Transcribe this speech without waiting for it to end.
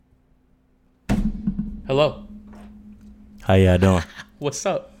Hello. How y'all doing? What's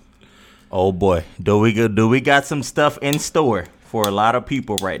up? Oh boy, do we got some stuff in store for a lot of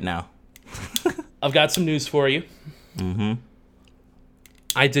people right now? I've got some news for you.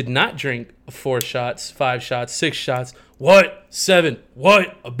 I did not drink 4 shots, 5 shots, 6 shots. What? 7?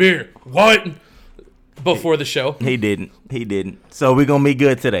 What? A beer? What? Before the show. He didn't. So we're gonna be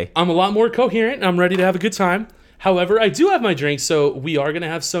good today. I'm a lot more coherent and I'm ready to have a good time. However, I do have my drink, so we are gonna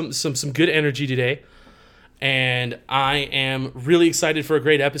have some good energy today. And I am really excited for a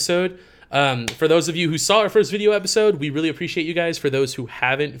great episode. For those of you who saw our first video episode, we really appreciate you guys. For those who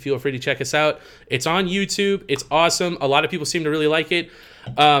haven't, feel free to check us out. It's on YouTube. It's awesome. A lot of people seem to really like it.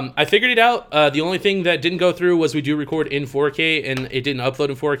 I figured it out. The only thing that didn't go through was we do record in 4K and it didn't upload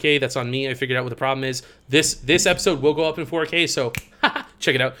in 4K. That's on me. I figured out what the problem is. This episode will go up in 4K, so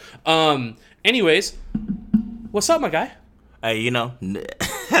check it out. Anyways, what's up, my guy? Hey,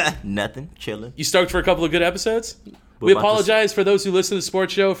 nothing, chilling. You stoked for a couple of good episodes? We apologize for those who listen to the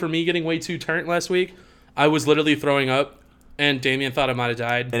sports show for me getting way too turnt last week. I was literally throwing up, and Damien thought I might have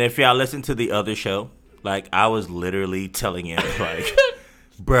died. And if y'all listen to the other show, I was literally telling him,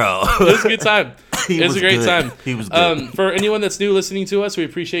 bro. It was a good time. It was a great time. He was good. For anyone that's new listening to us, we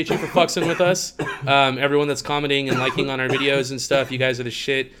appreciate you for fucking with us. Everyone that's commenting and liking on our videos and stuff, you guys are the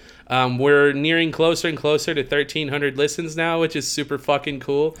shit. We're nearing closer and closer to 1,300 listens now, which is super fucking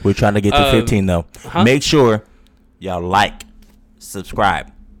cool. We're trying to get to 15, though. Huh? Make sure y'all like,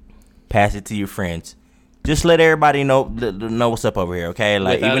 subscribe, pass it to your friends. Just let everybody know what's up over here, okay?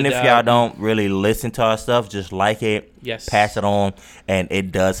 Even if y'all don't really listen to our stuff, just like it, yes, pass it on, and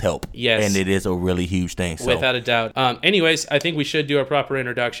it does help. Yes. And it is a really huge thing. So. Without a doubt. Anyways, I think we should do our proper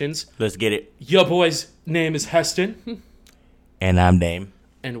introductions. Let's get it. Your boy's name is Heston. And I'm Dame.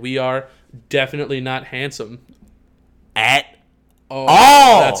 And we are definitely not handsome.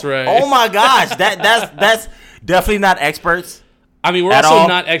 Oh, that's right. Oh my gosh, that's definitely not experts. I mean, we're also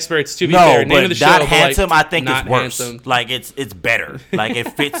not experts, to be fair. Name of the show, not handsome. I think it's worse. Handsome. It's better.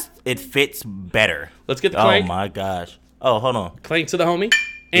 It fits better. Let's get the clank. Oh my gosh. Oh, hold on. Clank to the homie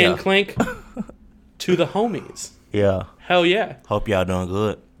and clank to the homies. Yeah. Hell yeah. Hope y'all doing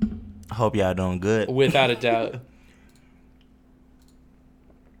good. Without a doubt.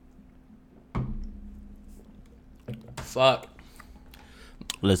 Fuck.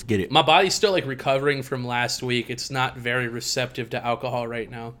 Let's get it. My body's still recovering from last week. It's not very receptive to alcohol right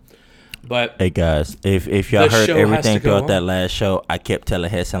now. But hey guys, if y'all heard everything throughout that last show, I kept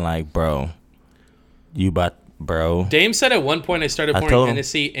telling Heston bro, Dame said at one point I started pouring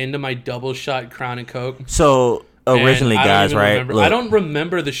Hennessy into my double shot Crown and Coke. So originally, guys, right? Look, I don't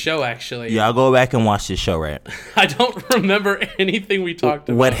remember the show actually. Y'all go back and watch this show, right? I don't remember anything we talked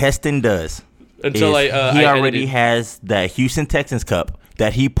about. What Heston does until he already has that Houston Texans cup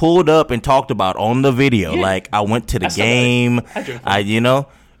that he pulled up and talked about on the video. Yeah. I went to the game,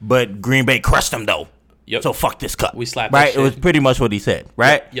 but Green Bay crushed them though. Yep. So fuck this cup. We slapped right. That shit. It was pretty much what he said,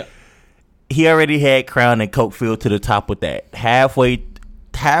 right? Yep. He already had Crown and Coke filled to the top with that. Halfway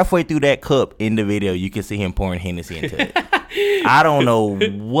through that cup in the video, you can see him pouring Hennessy into it. I don't know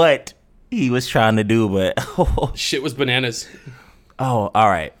what he was trying to do, but shit was bananas. Oh, all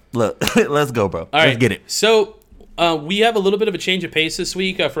right. Look, let's go, bro. Let's get it. So we have a little bit of a change of pace this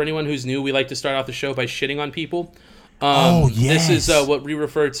week. For anyone who's new, we like to start off the show by shitting on people. This is what we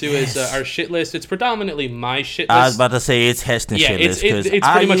refer to as our shit list. It's predominantly my shit list. I was about to say it's Heston shit list because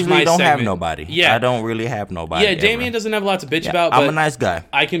I much my don't segment. have nobody. Yeah. I don't really have nobody. Yeah, Damien doesn't have a lot to bitch about. But I'm a nice guy.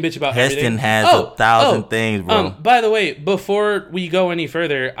 I can bitch about Heston everything. has 1,000 things, bro. By the way, before we go any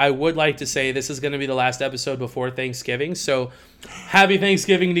further, I would like to say this is going to be the last episode before Thanksgiving. So happy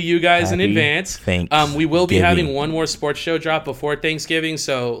Thanksgiving to you guys in advance. We will be having one more sports show drop before Thanksgiving.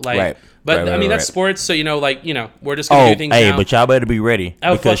 So that's sports. So we're just gonna do things now. But y'all better be ready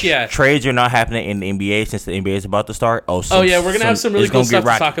because fuck yeah. trades are not happening in the NBA since the NBA is about to start. We're gonna have some really cool stuff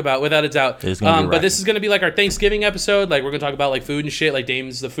to talk about without a doubt. But this is gonna be our Thanksgiving episode. We're gonna talk about food and shit.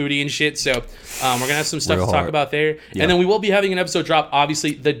 Dame's the foodie and shit. So we're gonna have some stuff to talk about there. Yeah. And then we will be having an episode drop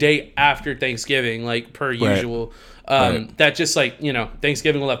obviously the day after Thanksgiving, per usual. That just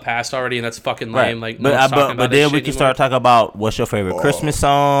Thanksgiving will have passed already, and that's fucking lame. But then we can start talking about what's your favorite Christmas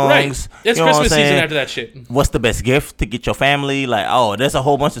songs. Right, it's Christmas season after that shit. What's the best gift to get your family? There's a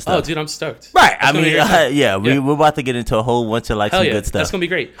whole bunch of stuff. Oh, dude, I'm stoked. Right, we're about to get into a whole bunch of some good stuff. That's gonna be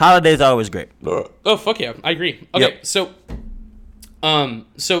great. Holidays are always great. Oh fuck yeah, I agree. Okay, so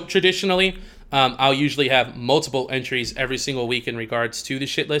traditionally, I'll usually have multiple entries every single week in regards to the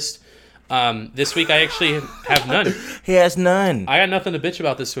shit list. This week I actually have none. He has none. I got nothing to bitch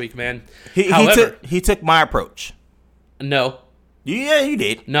about this week, man. He took my approach. No. Yeah, you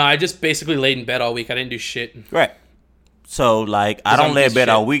did. No, I just basically laid in bed all week. I didn't do shit. Right. So, like, I 'Cause don't I'm lay in just bed shit.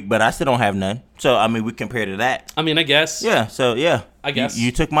 all week, but I still don't have none. So, I mean, we compare to that. I mean, I guess. Yeah, so, yeah. I guess.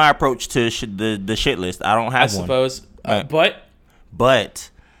 You took my approach to the shit list. I don't I have one. suppose. Right. But But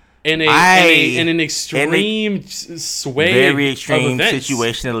in an extreme sway, very of extreme, events.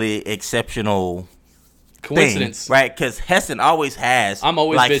 situationally exceptional Coincidence. thing, right? Because Heston always has I'm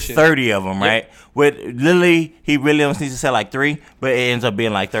always like bitching. 30 of them, Yep. right? With Lily, he really only needs to sell like 3, but it ends up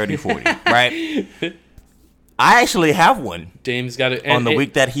being like 30, 40, right? I actually have one. Dame's got it On the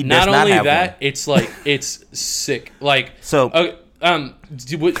week that he does not only have that, one. it's like it's sick. Like So-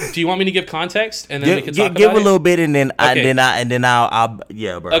 do you want me to give context and then we can talk Give about a little bit, and then Okay. I'll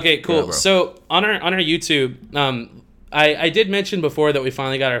yeah, bro. Okay, cool. Yeah, bro. So on our YouTube, I did mention before that we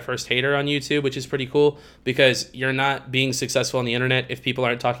finally got our first hater on YouTube, which is pretty cool because you're not being successful on the internet if people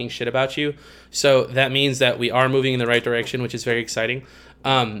aren't talking shit about you. So that means that we are moving in the right direction, which is very exciting.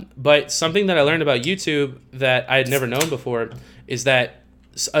 But something that I learned about YouTube that I had never known before is that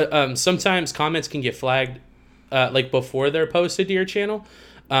sometimes comments can get flagged like before they're posted to your channel.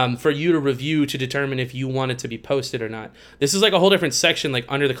 For you to review to determine if you want it to be posted or not. This is like a whole different section like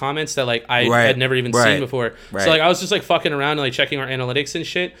under the comments that like I Right. had never even Right. seen before. Right. So like I was just like fucking around and like checking our analytics and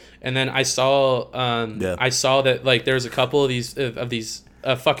shit, and then I saw I saw that like there was a couple of these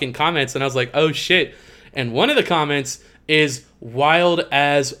fucking comments, and I was like, oh shit. And one of the comments is wild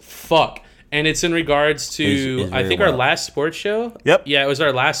as fuck. And it's in regards to, It's I very think, our wild. last sports show. Yep. Yeah, it was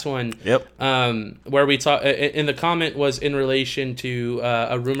our last one. Yep. Where we talk, and the comment was in relation to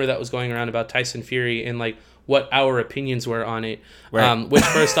a rumor that was going around about Tyson Fury and like what our opinions were on it. Right. Which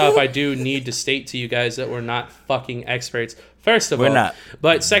first off, I do need to state to you guys that we're not fucking experts. First of all, We're not.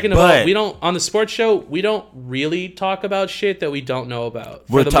 But second of all, But- we don't on the sports show. We don't really talk about shit that we don't know about.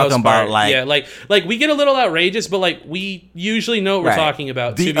 For We're the talking most about, part. like- yeah, like we get a little outrageous, but like we usually know what we're Right. talking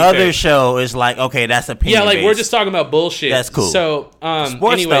about. The to be other fair. show is like, okay, that's opinion. Yeah, like we're based. just talking about bullshit. That's cool. So, Sports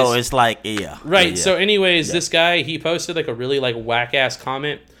anyways, though. It's like, yeah, right. yeah. So, anyways, this guy he posted like a really like whack ass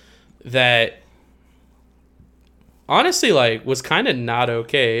comment that honestly like was kind of not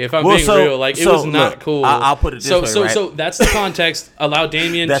okay. If I'm being real, like it was not look, cool. I'll put it this way, so right? so that's the context. Allow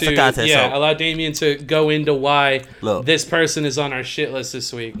Damien That's to the context, so- allow Damien to go into why Look. this person is on our shit list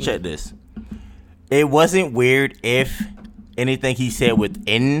this week. Check this. It wasn't weird if anything he said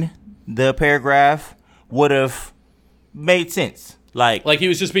within the paragraph would have made sense. Like Like he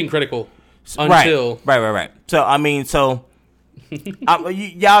was just being critical until right. So I mean,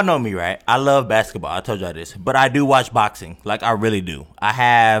 y'all know me, right? I love basketball. I told y'all this, but I do watch boxing. Like I really do. I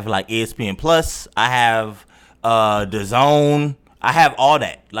have like ESPN Plus. I have the Zone. I have all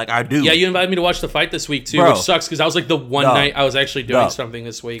that. Like I do. Yeah, you invited me to watch the fight this week too, Bro. which sucks because I was like the one Dog. night I was actually doing Dog. something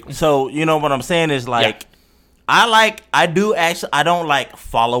this week. So you know what I'm saying is like, I do actually. I don't like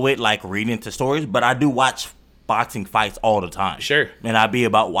follow it like reading into stories, but I do watch boxing fights all the time. Sure. And I be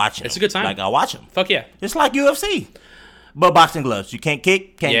about watching. It's a them. good time. Like I watch them. Fuck yeah. It's like UFC, but boxing gloves. You can't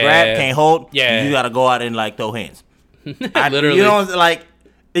kick, can't Yeah. grab, can't hold. Yeah. You got to go out and like throw hands. Literally. You know, like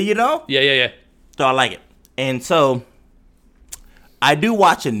you know. Yeah. So I like it, and so I do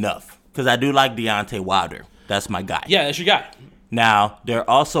watch enough because I do like Deontay Wilder. That's my guy. Yeah, that's your guy. Now, there are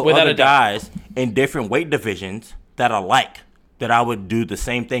also Without other a doubt. guys in different weight divisions that I like, that I would do the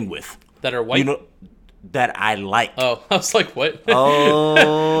same thing with. That are white. You know, that I like. Oh, I was like, what? Oh,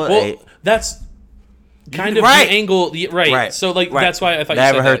 well, hey. that's kind of Right. the angle. Right. So, like, right. that's why I thought they you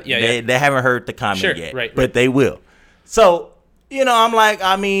haven't said heard, that. Yeah. They haven't heard the comment Sure, yet, right. but they will. So, you know, I'm like,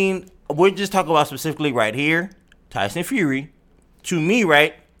 I mean, we're just talking about specifically right here, Tyson Fury. To me,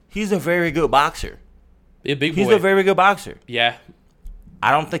 right, he's a very good boxer. A big boy. He's a very good boxer. yeah.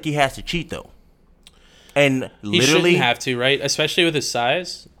 I don't think he has to cheat, though. And He literally, shouldn't have to, right? Especially with his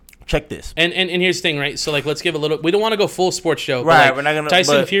size. check this. And here's the thing, right? So, like, let's give a little... We don't want to go full sports show. but, Right, like, we're not gonna-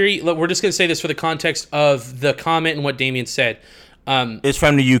 Tyson but- Fury... Look, we're just going to say this for the context of the comment and what Damien said. It's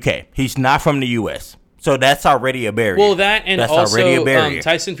from the UK. He's not from the US. So that's already a barrier. Well, that and that's also already a barrier.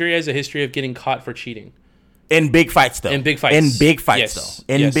 Tyson Fury has a history of getting caught for cheating. In big fights, though. In big fights. In big fights, Yes.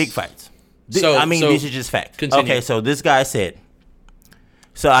 though. In Yes. big fights. So- I mean, so these are just facts. continue. Okay, so this guy said.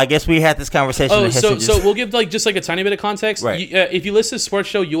 So I guess we had this conversation. Oh, and so Heston just- we'll give like just like a tiny bit of context. Right. If you listen to the sports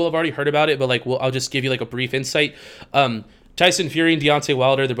show, you will have already heard about it. But like, I'll just give you like a brief insight. Tyson Fury and Deontay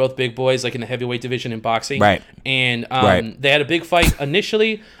Wilder, they're both big boys, like in the heavyweight division in boxing. Right. And Right. they had a big fight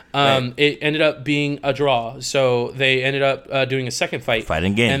initially. Right. It ended up being a draw, so they ended up doing a second fight.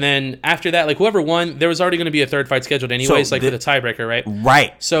 Fighting again. And then after that, like whoever won, there was already going to be a third fight scheduled anyways, So like for the tiebreaker, right?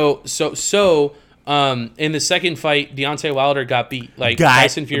 Right. So in the second fight, Deontay Wilder got beat. Like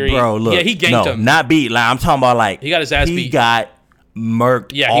Tyson Fury, Bro, look. yeah, he ganked him. Not beat. Like, I'm talking about like He got his ass he beat. got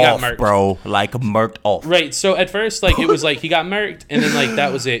murked Yeah, he got off, murked. bro. Like, murked off. Right. So at first, like, it was like he got murked, and then like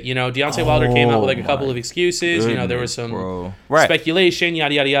that was it. You know, Deontay Wilder came out with like a couple of excuses. You know, there was some speculation,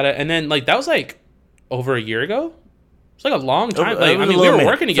 yada yada yada, and then like that was like over a year ago. It's like a long time. Like, I mean, we were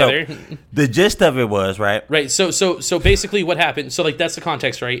working together. So, the gist of it was right. So basically, what happened? So like that's the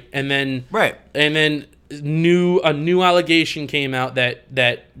context, right? And then a new allegation came out that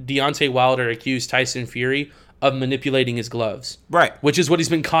Deontay Wilder accused Tyson Fury of manipulating his gloves, right? Which is what he's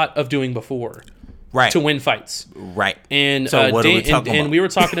been caught of doing before, right? To win fights, right? And so what are we talking about? And we were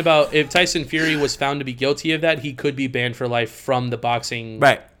talking about if Tyson Fury was found to be guilty of that, he could be banned for life from the boxing,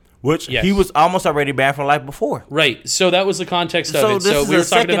 right? Which he was almost already banned for life before. Right. So that was the context of it. So we were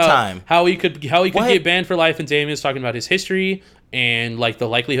talking about how he could get banned for life, and Damien was talking about his history and like the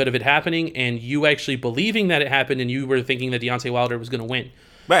likelihood of it happening, and you actually believing that it happened, and you were thinking that Deontay Wilder was going to win.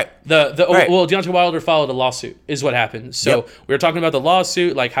 Right. Well, Deontay Wilder filed a lawsuit, is what happened. So we were talking about the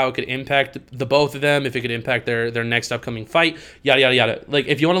lawsuit, like how it could impact the both of them, if it could impact their next upcoming fight, yada yada yada. Like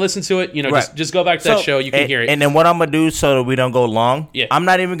if you want to listen to it, you know, just go back to that show, you can hear it. And then what I'm gonna do so that we don't go long, I'm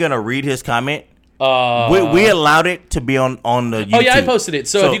not even gonna read his comment. We allowed it to be on the YouTube. Oh yeah, I posted it.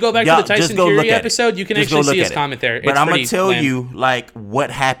 So if you go back to the Tyson Fury episode, you can actually see his comment there. But I'm gonna tell you like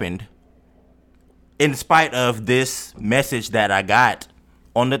what happened in spite of this message that I got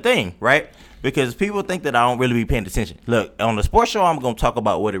on the thing, right? Because people think that I don't really be paying attention. Look, on the sports show, I'm going to talk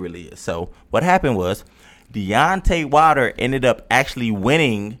about what it really is. So what happened was Deontay Wilder ended up actually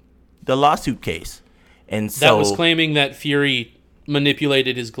winning the lawsuit case. And so that was claiming that Fury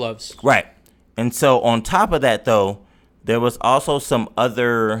manipulated his gloves. Right. And so on top of that, though, there was also some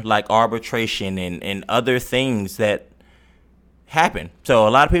other like arbitration and other things that happened. So a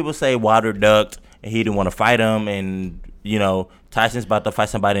lot of people say Wilder ducked and he didn't want to fight him, and you know, Tyson's about to fight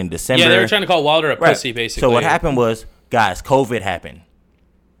somebody in December. Yeah, they were trying to call Wilder a pussy, basically. So what happened was, guys, COVID happened.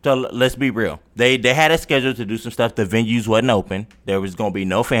 So let's be real. They had a schedule to do some stuff. The venues wasn't open. There was going to be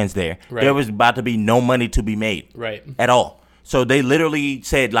no fans there. Right. There was about to be no money to be made. Right. At all. So they literally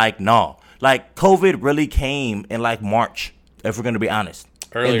said, like, no. Like, COVID really came in, like, March, if we're going to be honest.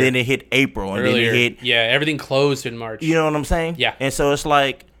 Earlier. And then it hit April. And then it hit... Yeah, everything closed in March. You know what I'm saying? Yeah. And so it's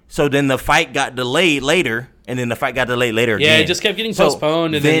like... So then the fight got delayed later, and then the fight got delayed later again. Yeah, it just kept getting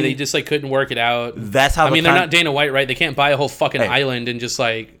postponed, and then they just like couldn't work it out. That's how. I mean, they're not Dana White, right? They can't buy a whole fucking island and just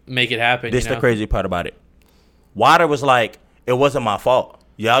like make it happen. This is the crazy part about it. Wilder was like, "It wasn't my fault.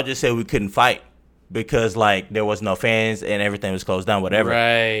 Y'all just said we couldn't fight because like there was no fans and everything was closed down, whatever."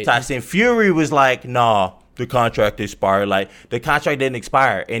 Right. Tyson Fury was like, "Nah, the contract expired. Like the contract didn't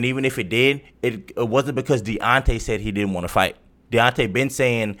expire, and even if it did, it wasn't because Deontay said he didn't want to fight." Deontay been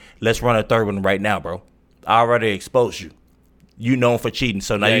saying, let's run a third one right now, bro. I already exposed you. You known for cheating,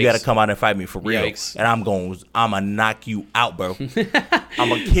 so now you got to come out and fight me for real. Yikes. And I'm going to knock you out, bro. I'm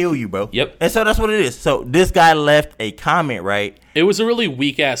going to kill you, bro. Yep. And so that's what it is. So this guy left a comment, right? It was a really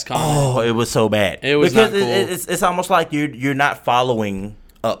weak-ass comment. Oh, it was so bad. It was because not cool. It's almost like you're not following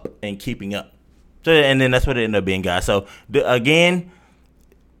up and keeping up. So, and then that's what it ended up being, guys. So, again...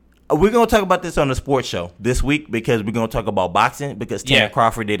 We're going to talk about this on the sports show this week because we're going to talk about boxing because Tanner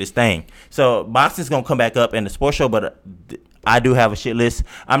Crawford did his thing. So boxing's going to come back up in the sports show, but I do have a shit list.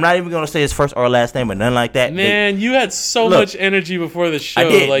 I'm not even going to say his first or last name or nothing like that. Man, you had so much energy before the show. I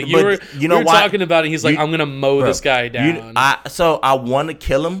did, like you were talking about it. He's like, I'm going to mow this guy down. I want to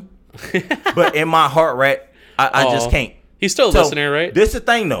kill him, but in my heart, right, I just can't. He's still a listener, right? This is the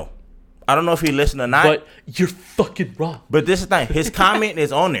thing, though. I don't know if he listened or not. But you're fucking wrong. But this is the thing. His comment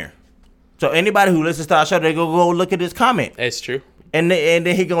is on there. So anybody who listens to our show, they go look at this comment. It's true. And then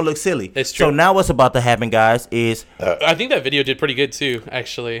he gonna look silly. It's true. So now what's about to happen, guys, is... I think that video did pretty good, too,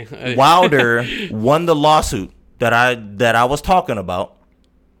 actually. Wilder won the lawsuit that I was talking about.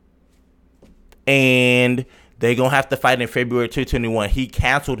 And they're going to have to fight in February 2021. He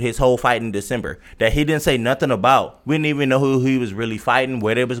canceled his whole fight in December that he didn't say nothing about. We didn't even know who he was really fighting,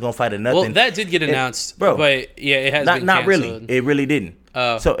 where they was going to fight or nothing. Well, that did get announced, bro. But, yeah, it has been canceled. Not really. It really didn't.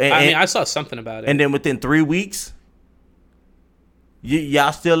 So I saw something about it. And then within 3 weeks,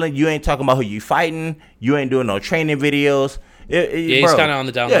 y'all still you ain't talking about who you fighting. You ain't doing no training videos. He's kind of on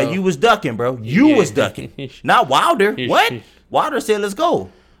the down low. Yeah, you was ducking, bro. You was ducking. Not Wilder. What? Wilder said, let's go.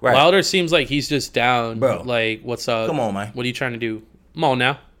 Right. Wilder seems like he's just down. Bro. Like, what's up? Come on, man. What are you trying to do? Come on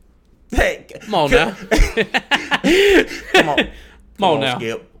now. Hey. Come on now. Come on. Come on now.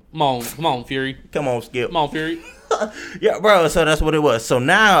 Skip. Come on, Fury. Come on, Skip. Come on, Fury. Yeah, bro. So that's what it was. So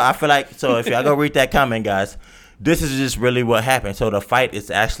now I feel like, so if y'all go read that comment, guys, this is just really what happened. So the fight is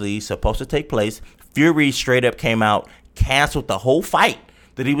actually supposed to take place. Fury straight up came out, canceled the whole fight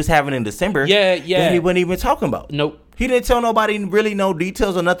that he was having in December. Yeah. That he wasn't even talking about. Nope. He didn't tell nobody really no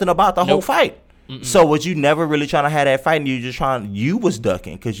details or nothing about the whole fight. So was you never really trying to have that fight, and you was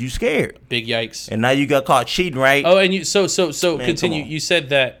ducking because you scared. Big yikes. And now you got caught cheating, right? Oh, and you so Man, continue. You said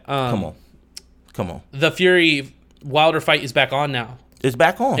that Come on. the Fury Wilder fight is back on now. It's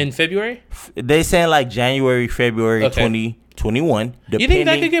back on. In February? They saying like January, February 2021. You think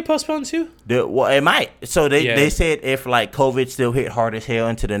that could get postponed too? Well, it might. So they said if like COVID still hit hard as hell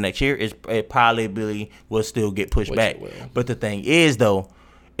into the next year, it probably will still get pushed back. But the thing is though,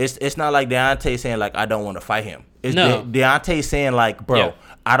 it's not like Deontay saying like I don't want to fight him. It's Deontay saying like, bro,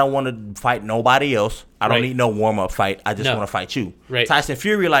 I don't want to fight nobody else. I don't need no warm up fight. I just want to fight you. Right. Tyson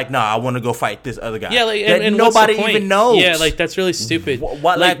Fury like, nah, I want to go fight this other guy. Yeah, like and nobody even knows. Yeah, like that's really stupid.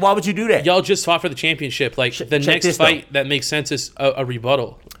 Why would you do that? Y'all just fought for the championship. Like the next fight that makes sense is a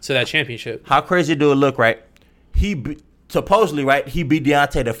rebuttal to that championship. How crazy do it look, right? Supposedly, right? He beat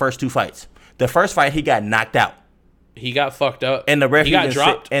Deontay the first two fights. The first fight he got knocked out. He got fucked up. And the ref got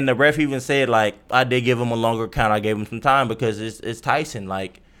dropped. And the ref even said like, I did give him a longer count. I gave him some time because it's Tyson.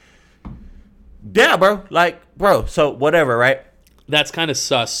 Like, yeah, bro. Like, bro. So whatever, right? That's kind of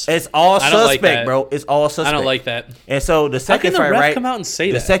sus. It's all suspect, bro. It's all suspect. I don't like that. And so the second fight, right? Come out and say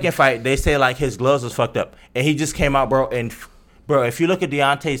the that? Second fight, they say like his gloves was fucked up, and he just came out, bro. And bro, if you look at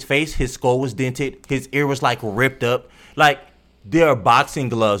Deontay's face, his skull was dented, his ear was like ripped up. Like they're boxing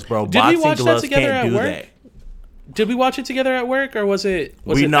gloves, bro. Did we watch boxing that gloves together can't at do work? that. Did we watch it together at work, or was it?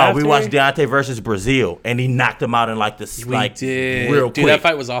 We watched Deontay versus Brazil, and he knocked him out in like this, real quick. Dude, that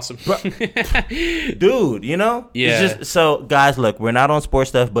fight was awesome. Dude, you know, yeah. It's just, so guys, look, we're not on sports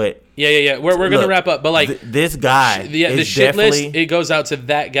stuff, but yeah. We're gonna wrap up, but like this guy, the shit list, it goes out to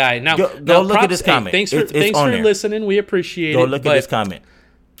that guy. Now, go look at this comment. Thanks for listening. We appreciate it. Go look at this comment.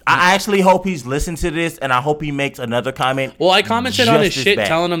 I actually hope he's listened to this, and I hope he makes another comment. Well, I commented on his shit,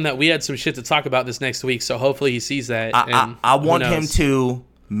 telling him that we had some shit to talk about this next week, so hopefully he sees that. I want him to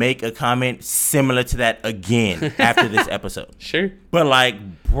make a comment similar to that again after this episode. Sure. But,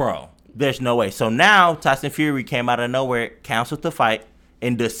 like, bro, there's no way. So now Tyson Fury came out of nowhere, canceled the fight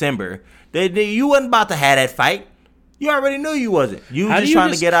in December. You wasn't about to have that fight. You already knew you wasn't. You were just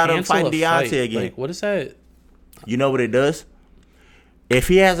trying to get out of fighting Deontay again. Like, what is that? You know what it does? If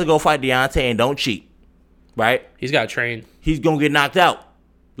he has to go fight Deontay and don't cheat, right? He's got to train. He's going to get knocked out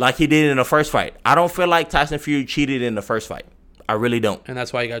like he did in the first fight. I don't feel like Tyson Fury cheated in the first fight. I really don't. And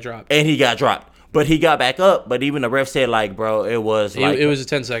that's why he got dropped. And he got dropped. But he got back up. But even the ref said, like, bro, it was like... It was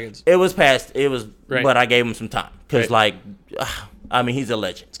 10 seconds. It was past. It was... Right. But I gave him some time. Because, like... I mean, he's a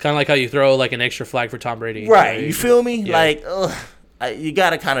legend. It's kind of like how you throw, like, an extra flag for Tom Brady. Right. You feel me? Yeah. Like, you got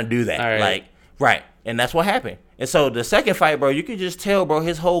to kind of do that. All right. Like, right. And that's what happened. And so the second fight, bro, you could just tell, bro,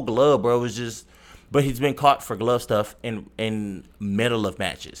 his whole glove, bro, was just... But he's been caught for glove stuff in middle of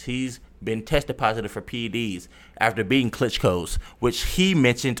matches. He's been tested positive for PEDs after beating Klitschko's, which he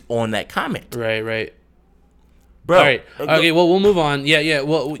mentioned on that comment. Right. Bro. All right. Okay, well, we'll move on. Yeah.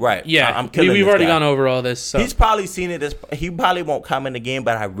 Well, right. Yeah. I'm killing We've this already guy. gone over all this. So. He's probably seen it as... He probably won't comment again,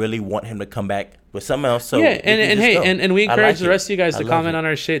 but I really want him to come back with something else. So yeah, and we encourage the rest of you guys to comment on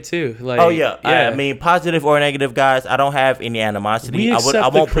our shit too. Like, oh yeah. I mean, positive or negative, guys. I don't have any animosity. I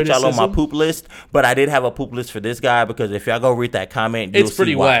won't put y'all on my poop list, but I did have a poop list for this guy because if y'all go read that comment, you'll it's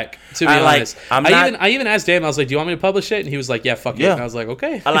pretty see why. whack. To be honest, I even asked Dan. I was like, "Do you want me to publish it?" And he was like, "Yeah, fuck it." And I was like,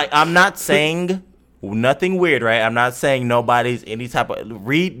 "Okay." I'm not saying nothing weird, right? I'm not saying nobody's any type of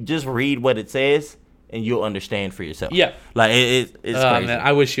just read what it says. And you'll understand for yourself. Yeah, like it's crazy. Man,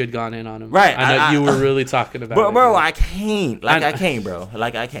 I wish you had gone in on him. Right, I know you were really talking about it. Bro, I can't. I can't, bro.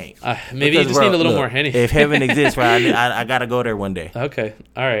 I can't. Maybe you just need a little more Henny. If heaven exists, right, I gotta go there one day. Okay,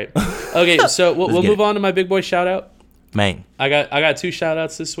 all right. Okay, so we'll move on to my big boy shout out. Man, I got 2 shout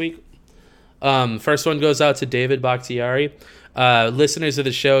outs this week. First one goes out to David Bakhtiari. Listeners of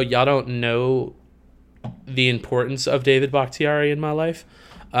the show, y'all don't know the importance of David Bakhtiari in my life.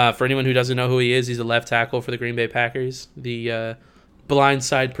 For anyone who doesn't know who he is, he's a left tackle for the Green Bay Packers, the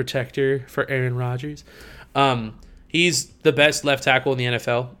blindside protector for Aaron Rodgers. He's the best left tackle in the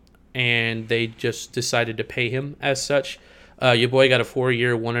NFL, and they just decided to pay him as such. Your boy got a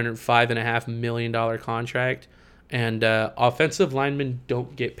 4-year, $105.5 million contract, and offensive linemen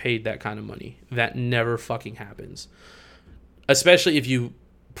don't get paid that kind of money. That never fucking happens, especially if you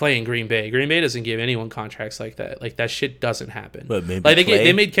play in Green Bay. Green Bay doesn't give anyone contracts like that. Like, that shit doesn't happen. But maybe like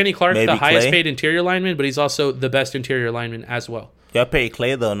they made Kenny Clark the highest paid interior lineman, but he's also the best interior lineman as well. Y'all paid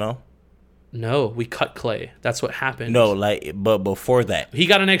Clay though, no? No, we cut Clay. That's what happened. No, like, but before that, he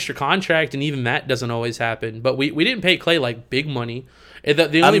got an extra contract, and even that doesn't always happen. But we didn't pay Clay like big money.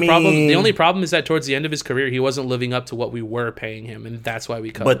 The only problem is that towards the end of his career, he wasn't living up to what we were paying him, and that's why we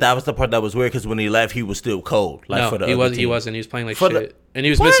cut. But him. that was the part that was weird because when he left, he was still cold. Like No, for the he other wasn't. team. He wasn't. He was playing like For shit, and he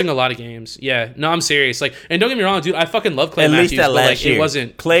was missing a lot of games. Yeah, no, I'm serious. Like, and don't get me wrong, dude. I fucking love Clay At Matthews, least that but last like, year, it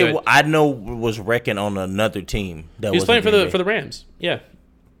wasn't Clay. good. I know was wrecking on another team. That He was playing for Green Bay. the Rams. Yeah,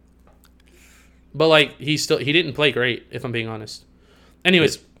 but like he didn't play great, if I'm being honest.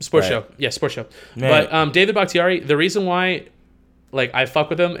 Anyways, sports Right. show. Yeah, sports show. Man. But David Bakhtiari, the reason why like I fuck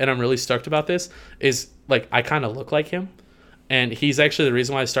with him and I'm really stoked about this is like I kind of look like him, and he's actually the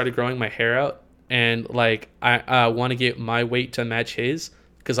reason why I started growing my hair out, and like I want to get my weight to match his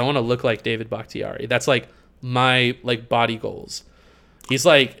because I want to look like David Bakhtiari. That's like my like body goals. He's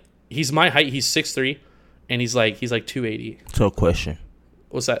my height. He's 6'3", and he's like 280. So, question: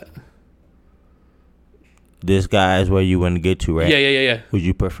 What's that? This guy is where you want to get to, right? Yeah. Would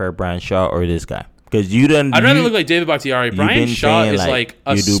you prefer Brian Shaw or this guy? Because you done. I'd rather look like David Bakhtiari. Brian been Shaw saying, is like, like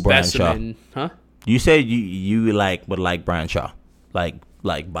a you do Brian Shaw. specimen, huh? You said you like would like Brian Shaw, like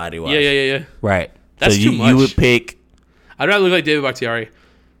body wise. Yeah. Right. That's so too you much. would pick. I'd rather look like David Bakhtiari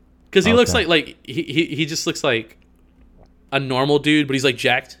because he looks Okay. like he just looks like a normal dude, but he's like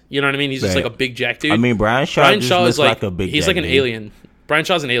jacked. You know what I mean? He's just Right. like a big jacked dude. I mean, Brian Shaw just looks is like a big. he's like an dude. alien. Brian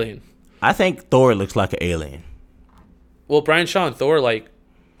Shaw's an alien. I think Thor looks like an alien. Well, Brian Shaw and Thor like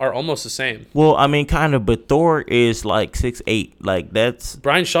are almost the same. Well, I mean, kind of, but Thor is like 6'8". Like that's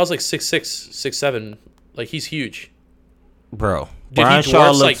Brian Shaw's like 6'6", 6'7". Like he's huge. bro. Dude, Brian he Shaw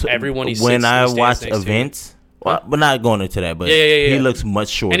dwarfs, looks like, everyone he when sits I and stands watch next to. events. Well, we're not going into that, but Yeah. he looks much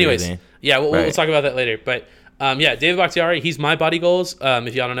shorter. Anyways, than, yeah, we'll Right. talk about that later. But yeah, David Bakhtiari, he's my body goals.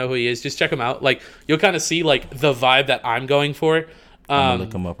 If y'all don't know who he is, just check him out. Like you'll kind of see like the vibe that I'm going for. I'm gonna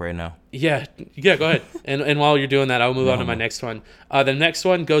look him up right now. Yeah, go ahead. and while you're doing that, I'll move on to my next one. The next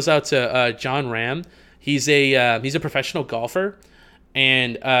one goes out to John Ram. He's a professional golfer,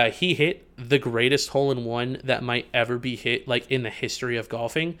 and he hit the greatest hole-in-one that might ever be hit, like in the history of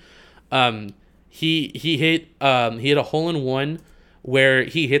golfing. He hit a hole-in-one where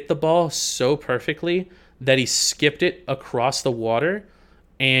he hit the ball so perfectly that he skipped it across the water,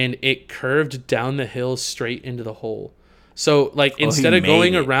 and it curved down the hill straight into the hole. So like instead of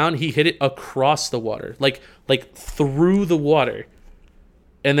going around, he hit it across the water, like through the water,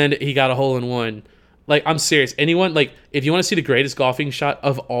 and then he got a hole-in-one. Like I'm serious. Anyone like if you want to see the greatest golfing shot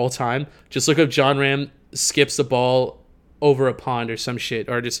of all time, just look up John Ram skips the ball over a pond or some shit,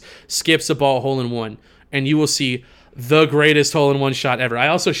 or just skips the ball hole-in-one, and you will see the greatest hole-in-one shot ever. I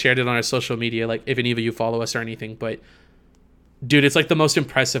also shared it on our social media, like if any of you follow us or anything. But dude, it's like the most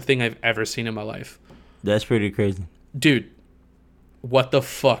impressive thing I've ever seen in my life. That's pretty crazy. Dude, what the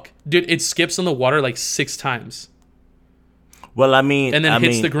fuck? Dude, it skips in the water like 6 times. Well, I mean, And then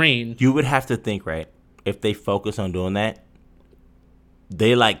hits the green. You would have to think, right? If they focus on doing that,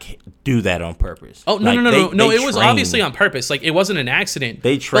 they like do that on purpose. Oh, no, Like, no. they It was train. obviously on purpose. Like, it wasn't an accident.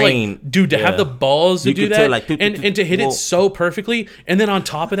 They But, like, train, dude, to have yeah. the balls to You do could that tell, like, and to hit it so perfectly. And then on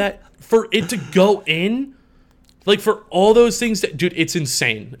top of that, for it to go in, like, for all those things, dude, it's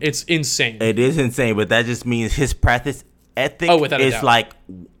insane. It's insane. It is insane, but that just means his practice ethic without a is doubt. like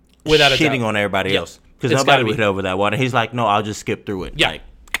Without a shitting doubt. on everybody Yeah. else. Because It's nobody gotta would be. hit over that water. He's like, no, I'll just skip through it. Yeah. Like,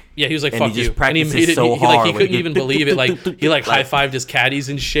 Yeah, he was like, And he fuck just you. And he practices made it, so he hard he when he couldn't even gets believe it. Like, he like like- high-fived his caddies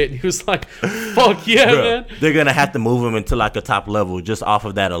and shit. And he was like, fuck yeah, bro, man. they're going to have to move him into like a top level just off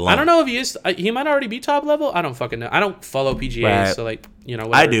of that alone. I don't know if he is. He might already be top level. I don't fucking know. I don't follow PGA, Right. so like I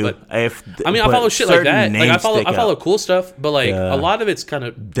whatever. do. But, I I follow shit like that. Like I follow out. cool stuff, but like Yeah. a lot of it's kind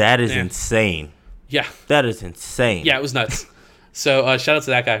of That is Yeah. insane. yeah, That is insane. yeah. It was nuts. So shout out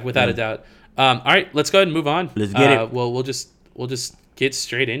to that guy without a doubt. All right, let's go ahead and move on. Let's get it. Well, we'll just get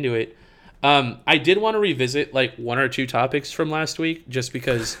straight into it. I did want to revisit like 1 or 2 topics from last week, just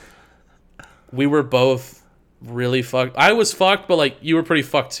because we were both really fucked. I was fucked, but like you were pretty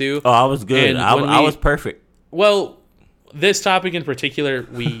fucked too. Oh, I was good. And I when was perfect. Well, this topic in particular,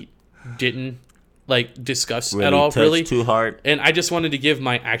 we didn't like discuss Really at all, touched really. too hard. And I just wanted to give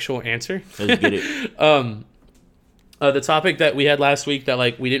my actual answer. Let's get it. The topic that we had last week that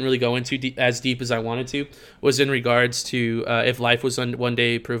like we didn't really go into as deep as I wanted to was in regards to if life was one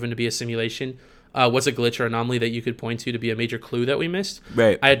day proven to be a simulation, what's a glitch or anomaly that you could point to be a major clue that we missed?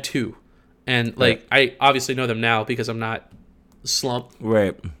 Right. I had 2, and like I obviously know them now because I'm not slump.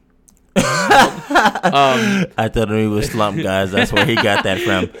 Right. I thought he was slumped, guys. That's where he got that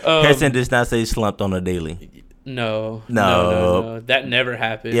from. Henson does not say slumped on a daily. No. That never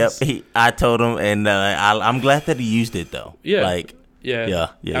happens. Yep. I told him, and I'm glad that he used it though. Yeah. Like. Yeah.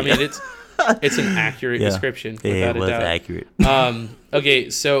 Yeah. I mean, it's It's an accurate description. Yeah, without it was a doubt. accurate. Okay,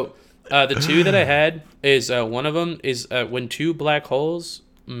 so the two that I had is one of them is when two black holes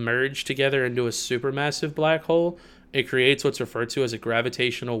merge together into a supermassive black hole, it creates what's referred to as a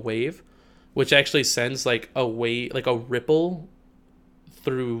gravitational wave, which actually sends like a wave, like a ripple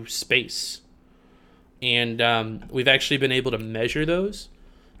through space. And we've actually been able to measure those.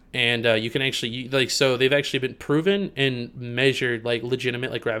 And you can actually so they've actually been proven and measured like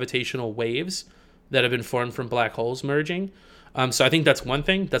legitimate like gravitational waves that have been formed from black holes merging. So I think that's one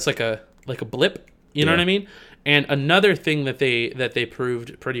thing. That's like a blip. You know what I mean? And another thing that they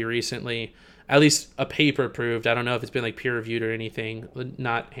proved pretty recently, at least a paper proved. I don't know if it's been like peer reviewed or anything.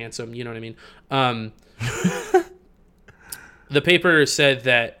 Not handsome. You know what I mean? The paper said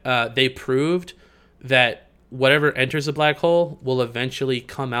that they proved that whatever enters a black hole will eventually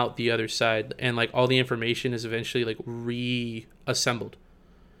come out the other side, and like all the information is eventually like reassembled.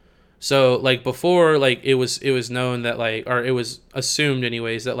 So like before, like it was known that like, or it was assumed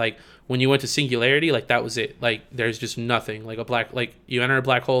anyways, that like when you went to singularity, like that was it. Like there's just nothing. Like like you enter a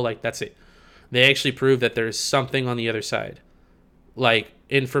black hole, like that's it. They actually proved that there's something on the other side. Like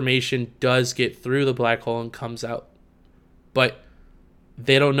information does get through the black hole and comes out, but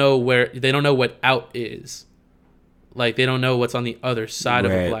they don't know what out is. Like they don't know what's on the other side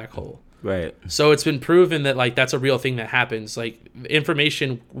of a black hole. Right. So it's been proven that like that's a real thing that happens. Like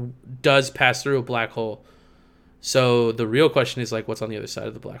information does pass through a black hole. So the real question is like, what's on the other side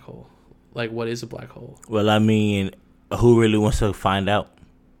of the black hole? Like, what is a black hole? Well, I mean, who really wants to find out?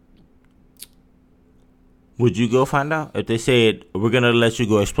 Would you go find out if they said we're gonna let you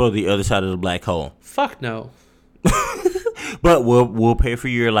go explore the other side of the black hole? Fuck no. But we'll pay for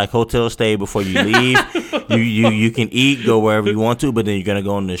your like hotel stay before you leave. you can eat, go wherever you want to, but then you're gonna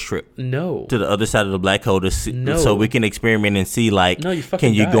go on this trip. No. To the other side of the black hole to see, so we can experiment and see like,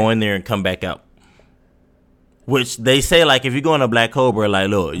 can you go in there and come back out? Which they say like if you go in a black hole, bro, like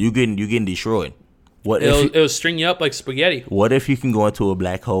look, you getting destroyed. It'll string you up like spaghetti. What if you can go into a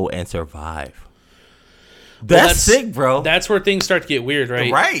black hole and survive? That's sick, bro. That's where things start to get weird,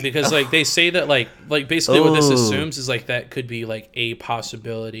 right? Right. Because like they say that like basically what this assumes is like that could be like a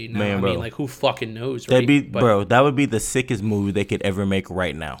possibility. Now, Man, I bro. mean, like who fucking knows, right? Bro, that would be the sickest movie they could ever make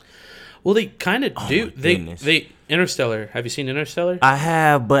right now. Well, they kind of do. Goodness. They Interstellar. Have you seen Interstellar? I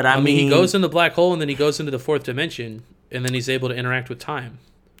have, but I mean, he goes in the black hole and then he goes into the fourth dimension and then he's able to interact with time.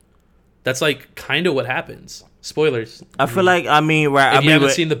 That's like kind of what happens. Spoilers. I feel like If you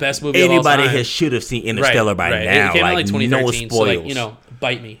haven't seen the best movie of all anybody time, should have seen Interstellar by now. It came out like 2013, no so spoils. like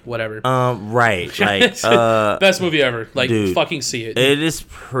bite me, whatever. Right, like best movie ever. Like dude, fucking see it. It is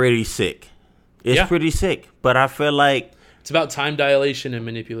pretty sick. It's pretty sick, but I feel like it's about time dilation and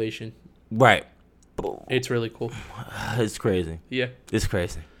manipulation. Right. It's really cool. It's crazy. Yeah. It's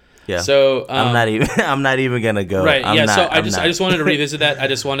crazy. Yeah. So I'm not even gonna go. Right. I just wanted to revisit that. I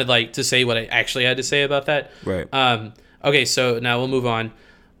just wanted like to say what I actually had to say about that. Right. Okay. So now we'll move on.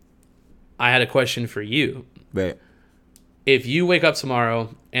 I had a question for you. Right. If you wake up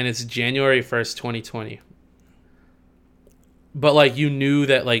tomorrow and it's January 1st, 2020, but like you knew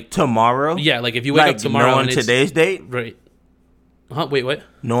that like tomorrow. Yeah. Like if you wake up tomorrow knowing today's date. Right. Huh? Wait, what?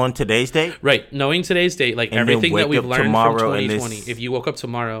 Knowing today's date? Right. Knowing today's date, like and everything that we've learned from 2020. This... If you woke up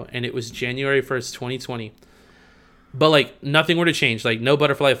tomorrow and it was January 1st, 2020, but like nothing were to change, like no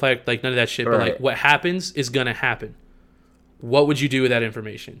butterfly effect, like none of that shit, but like what happens is going to happen. What would you do with that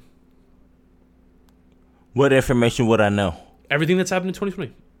information? What information would I know? Everything that's happened in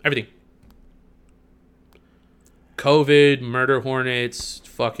 2020. Everything. COVID, murder hornets,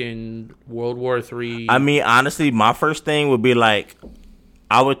 fucking World War III. I mean, honestly, my first thing would be like,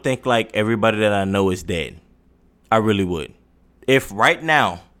 I would think like everybody that I know is dead. I really would. If right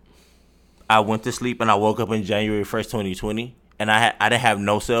now I went to sleep and I woke up in January 1st, 2020, and I didn't have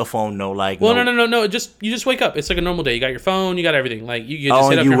no cell phone, no like. Well, no. You just wake up. It's like a normal day. You got your phone. You got everything. Like you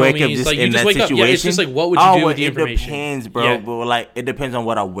just hit up your homies. Like you just wake situation? up. Yeah, it's just like what would you do with the information? It depends, bro. Yeah. But like it depends on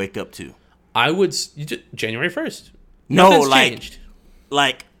what I wake up to. I would January 1st. No, Nothing's like changed.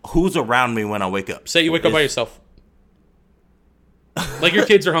 Like who's around me when I wake up? Say you wake up by yourself. Like your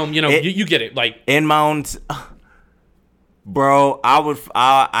kids are home. You know, you get it. Like in my own. Bro,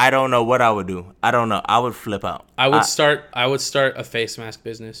 I don't know what I would do. I don't know. I would flip out. I would start a face mask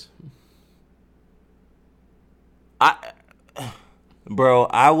business. Bro,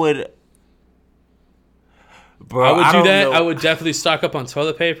 I would. Bro, I would do that. Know. I would definitely stock up on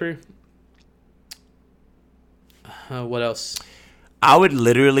toilet paper. What else? I would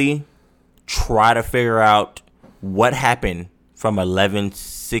literally try to figure out what happened from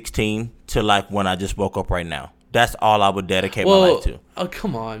 11/16 to like when I just woke up right now. That's all I would dedicate my life to. Oh,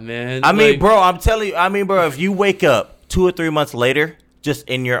 come on, man. I mean, bro, I'm telling you. I mean, bro, if you wake up 2 or 3 months later, just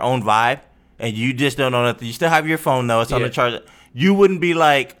in your own vibe, and you just don't know nothing, you still have your phone though. It's on the charger. You wouldn't be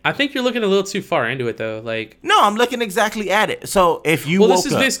like. I think you're looking a little too far into it though. Like, no, I'm looking exactly at it. So if you this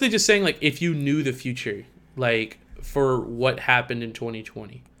is basically just saying like if you knew the future, like for what happened in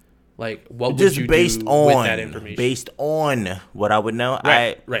 2020, like what would you do with that information? Based on what I would know,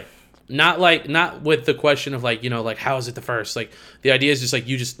 right. Not with the question of like, you know, like how is it the first? Like the idea is just like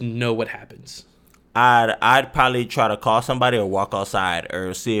you just know what happens. I'd probably try to call somebody or walk outside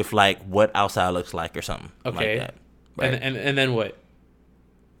or see if like what outside looks like or something. Okay. Like that. Right? And then what?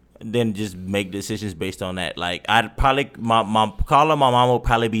 Then just make decisions based on that. Like I'd probably calling my mom would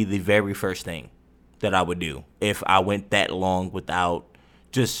probably be the very first thing that I would do if I went that long without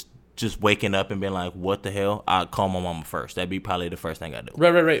just waking up and being like, what the hell? I'd call my mama first. That'd be probably the first thing I do.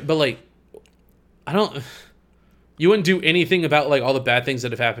 Right. But like, you wouldn't do anything about like all the bad things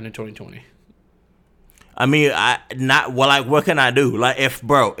that have happened in 2020. I mean, what can I do? Like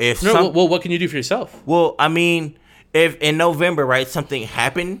what can you do for yourself? Well, I mean, if in November, right, something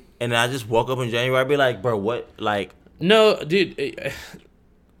happened and I just woke up in January, I'd be like, bro, what? Like, no, dude.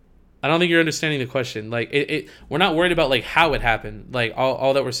 I don't think you're understanding the question. Like, we're not worried about like how it happened. Like,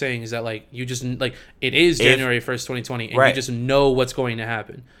 all that we're saying is that like you just like it is January 1st, 2020, and you just know what's going to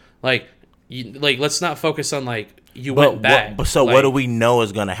happen. Like, let's not focus on like went bad. What do we know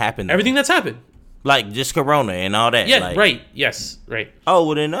is going to happen? Though? Everything that's happened. Like just Corona and all that. Yeah, like, right. Yes, right. Oh,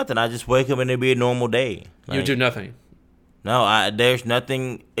 well then nothing. I just wake up and it'd be a normal day. Like, you do nothing. No, there's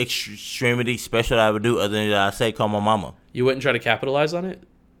nothing extremely special that I would do other than I say call my mama. You wouldn't try to capitalize on it?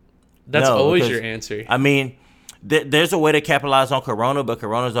 That's always your answer. I mean, there's a way to capitalize on Corona, but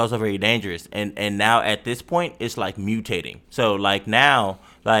Corona is also very dangerous. And now at this point, it's like mutating. So like now,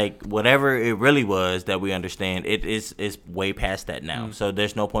 like whatever it really was that we understand, it's way past that now. So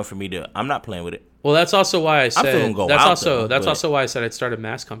there's no point for me to. I'm not playing with it. Well, that's also why I said. I'm still gonna go that's also why I said I'd start a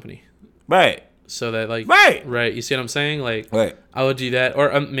mask company. Right. So that like. Right. You see what I'm saying? Like. Right. I would do that,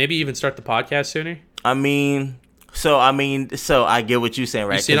 or maybe even start the podcast sooner. So I get what you're saying,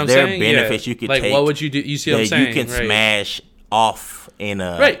 right? You see what I'm there saying? are benefits you could like, take. What would you do? You see what I'm saying? You can smash off in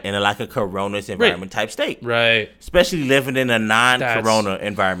a like a Corona's environment type state, right? Especially living in a non-Corona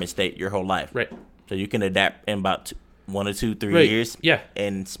environment state your whole life, right? So you can adapt in about 1 or 2, 3 years,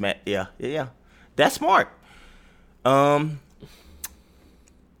 and smash, yeah. That's smart. I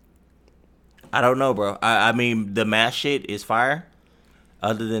don't know, bro. I mean, the mask shit is fire.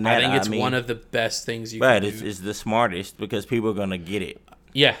 Other than that, I think it's one of the best things you can do. Right, it's the smartest because people are gonna get it.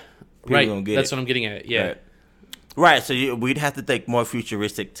 Yeah, right. That's what I'm getting at. Yeah, right. So we'd have to think more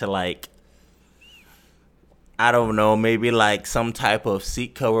futuristic to like, I don't know, maybe like some type of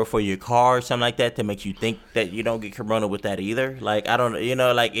seat cover for your car or something like that to make you think that you don't get Corona with that either. Like I don't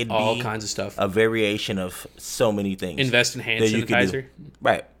know, like it'd all be kinds of stuff. A variation of so many things. Invest in hand sanitizer.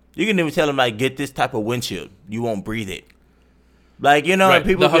 Right. You can even tell them like, get this type of windshield. You won't breathe it. Like, you know, and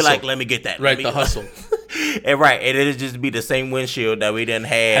people be like, let me get that. Right, the hustle. And it'll just be the same windshield that we didn't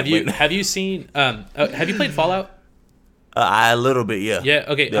have. Have you seen, have you played Fallout? A little bit, yeah. Yeah,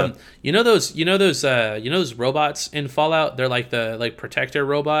 okay. Yeah. You know those robots in Fallout? They're like the protector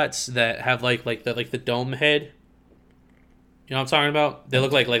robots that have like the dome head. You know what I'm talking about? They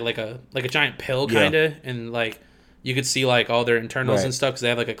look like a giant pill kinda, and like you could see like all their internals and stuff because they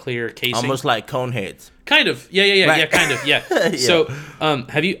have like a clear casing, almost like cone heads. Kind of, yeah, kind of, yeah. Yeah. So,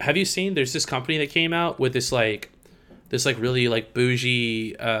 have you seen? There's this company that came out with this really like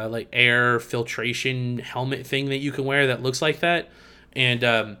bougie like air filtration helmet thing that you can wear that looks like that, and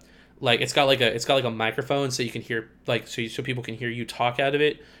like it's got like a microphone so you can hear like so people can hear you talk out of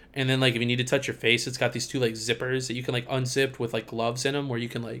it, and then like if you need to touch your face, it's got these two like zippers that you can like unzip with like gloves in them where you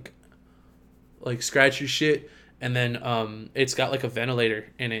can like scratch your shit. And then it's got like a ventilator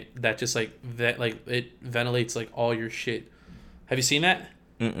in it that just like it ventilates like all your shit. Have you seen that?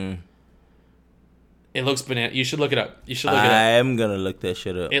 Mm-mm. It looks banana. You should look it up. I am gonna look that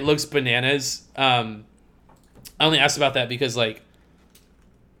shit up. It looks bananas. I only asked about that because like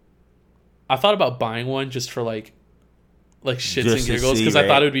I thought about buying one just for like shits and giggles because I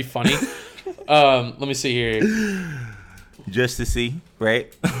thought it would be funny. Let me see here. Just to see,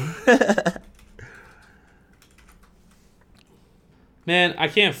 right? Man, I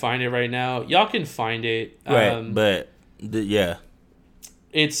can't find it right now. Y'all can find it. Right, but yeah.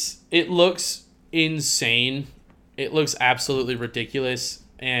 It looks insane. It looks absolutely ridiculous.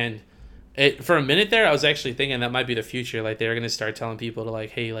 And for a minute there, I was actually thinking that might be the future. Like they're gonna start telling people to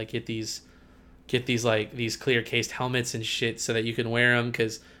like, hey, like get these like these clear cased helmets and shit so that you can wear them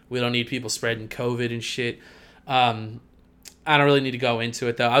because we don't need people spreading COVID and shit. I don't really need to go into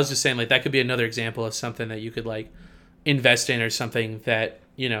it though. I was just saying like that could be another example of something that you could like invest in or something that,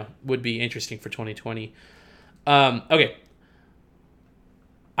 you know, would be interesting for 2020. Okay.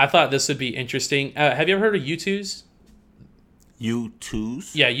 I thought this would be interesting. Have you ever heard of U2s?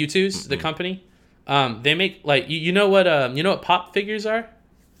 U2s? Yeah, U2s, the company. They make like you know what pop figures are?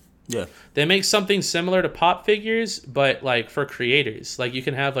 Yeah. They make something similar to pop figures, but like for creators. Like you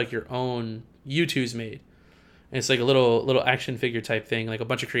can have like your own U2s made. And it's like a little action figure type thing. Like a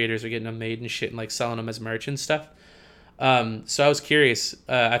bunch of creators are getting them made and shit and like selling them as merch and stuff. So I was curious.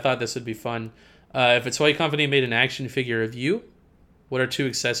 I thought this would be fun. If a toy company made an action figure of you, what are 2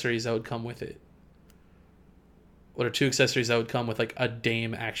 accessories that would come with it? What are 2 accessories that would come with like a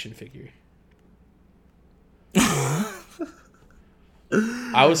Dame action figure?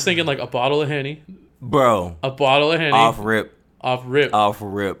 I was thinking like a bottle of Henny. Bro. A bottle of Henny. Off rip. Off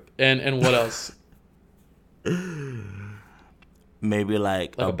rip. And what else? Maybe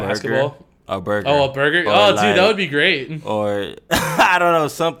like a burger. Basketball? A burger. Oh, a burger? Or Dude, that would be great. Or, I don't know,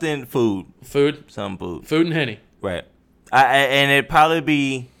 something, food. Some food. Food and Henny. Right. And it'd probably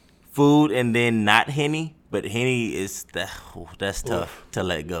be food and then not Henny, but Henny is, that's tough to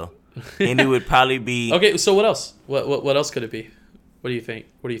let go. Henny would probably be... Okay, so what else? What else could it be? What do you think?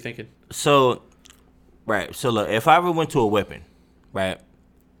 What are you thinking? So, right. So, look, if I ever went to a weapon, right,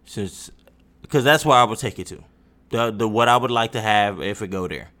 because that's where I would take it to. The what I would like to have if it go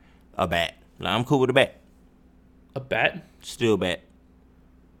there. A bat. Like, I'm cool with a bat. A bat? Steel bat.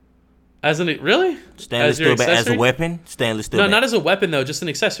 Really? Stainless steel bat as a weapon? Stainless steel bat. No, not as a weapon, though. Just an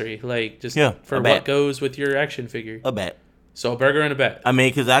accessory. Like, just for what goes with your action figure. A bat. So, a burger and a bat. I mean,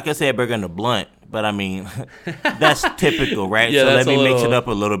 because I could say a burger and a blunt, but I mean, that's typical, right? Yeah, so let me mix it up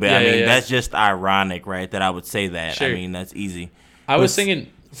a little bit. Yeah, I mean, that's just ironic, right, that I would say that. Sure. I mean, that's easy. I was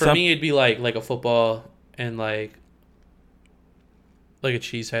thinking, for me, it'd be like a football and like a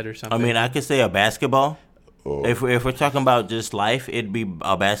cheese head or something. I mean, I could say a basketball. Oh. If we're talking about just life, it'd be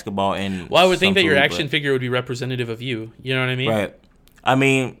a basketball and... Well, I would think that your action figure would be representative of you. You know what I mean? Right. I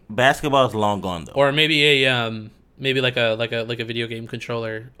mean, basketball is long gone, though. Or maybe maybe like a video game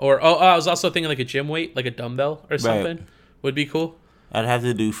controller. Or I was also thinking like a gym weight, like a dumbbell or something. Right. Would be cool. I'd have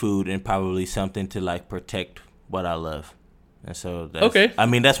to do food and probably something to like protect what I love. And so that's... Okay. I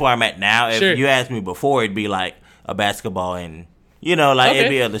mean, that's where I'm at now. If you asked me before, it'd be like a basketball and... You know, like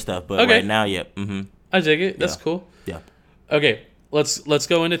it'd be other stuff, but right now, I dig it. That's cool. Yeah. Okay, let's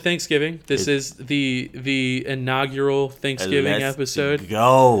go into Thanksgiving. This is the inaugural Thanksgiving episode.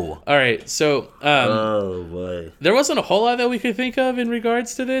 Go. All right, so oh boy, there wasn't a whole lot that we could think of in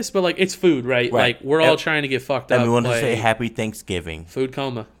regards to this, but like it's food, right? Like we're all trying to get fucked up. We want to say Happy Thanksgiving. Food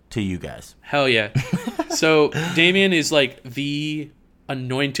coma to you guys. Hell yeah. So Damien is like the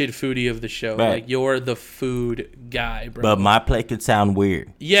anointed foodie of the show. Right. Like you're the food guy, bro. But my plate could sound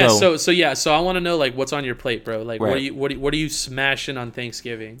weird. Yeah, so I want to know like what's on your plate, bro. Like right. what are you smashing on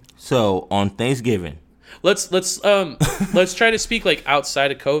Thanksgiving? So on Thanksgiving, let's try to speak like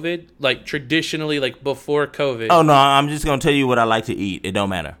outside of COVID, like traditionally, like before COVID. Oh no, I'm just gonna tell you what I like to eat. It don't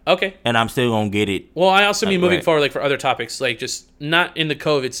matter. Okay. And I'm still gonna get it. Well, I also mean moving forward, like for other topics, like just not in the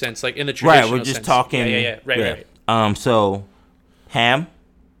COVID sense, like in the traditional right. We're just sense. talking. Yeah. Right. So ham.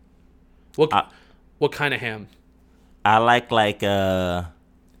 What kind of ham? I like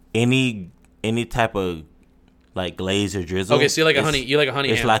any type of like glaze or drizzle. Okay, so you like a honey. You like a honey.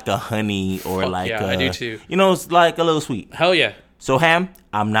 It's ham. like a honey or Fuck like yeah, I do too. You know, it's like a little sweet. Hell yeah. So ham.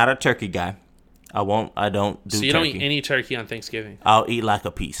 I'm not a turkey guy. I don't do. So you turkey. don't eat any turkey on Thanksgiving? I'll eat like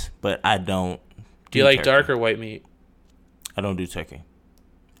a piece, but I don't. Do you like turkey. dark or white meat? I don't do turkey.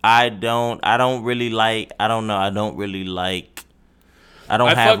 I don't really like. I don't know. I don't really like. I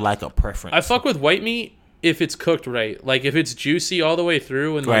don't have like a preference. I fuck with white meat if it's cooked right. Like if it's juicy all the way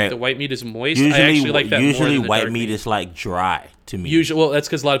through and like the white meat is moist. I actually like that more than the white dark meat is like dry to me. Well, that's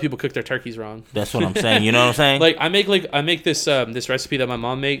because a lot of people cook their turkeys wrong. That's what I'm saying. You know what I'm saying? Like I make this this recipe that my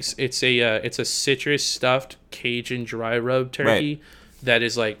mom makes. It's a citrus stuffed Cajun dry rub turkey that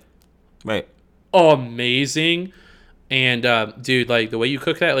is like amazing. And dude, like the way you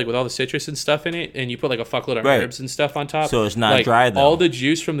cook that, like with all the citrus and stuff in it, and you put like a fuckload of herbs and stuff on top, so it's not like, dry though. All the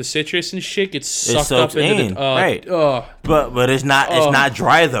juice from the citrus and shit gets sucked up into the But it's not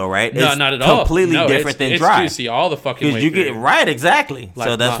dry though, right? No, it's not at all. Completely different than dry. It's juicy all the fucking way. You get right, exactly. Like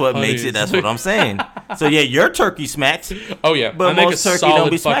so that's what makes it. That's what I'm saying. So yeah, your turkey smacks. Oh yeah, but I make most a turkey solid don't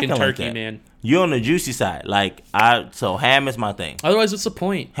be fucking smacking turkey, like that. man. You're on the juicy side. Like so ham is my thing. Otherwise, what's the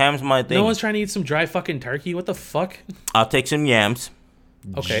point? Ham's my thing. No one's trying to eat some dry fucking turkey. What the fuck? I'll take some yams.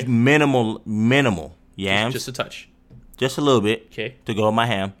 Okay. Minimal yams. Just a touch. Just a little bit. Okay. To go with my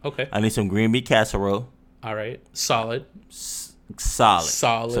ham. Okay. I need some green bean casserole. All right. Solid. Solid.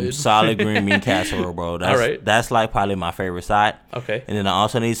 Some solid green bean casserole, bro. That's, all right. That's like probably my favorite side. Okay. And then I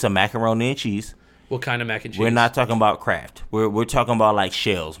also need some macaroni and cheese. What kind of mac and cheese? We're not talking about Kraft. We're talking about like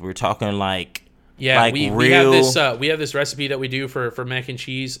shells. We're talking like we have this recipe that we do for mac and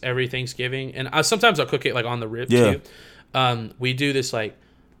cheese every Thanksgiving, and sometimes I'll cook it like on the rib too. We do this like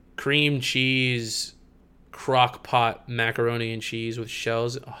cream cheese crock pot macaroni and cheese with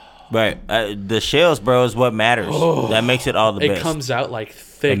shells. Oh. Right, the shells, bro, is what matters. Oh, that makes it all the best. It comes out like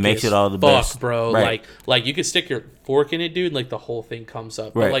thick. It makes it all the best, bro. Right. Like you could stick your fork in it, dude. Like the whole thing comes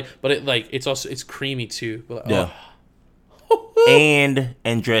up. Right. But it's creamy too. But, yeah. Oh. and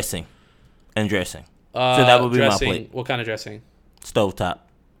dressing. So that would be dressing, my plate. What kind of dressing? Stovetop.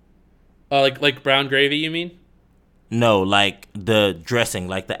 Like brown gravy, you mean? No, like the dressing,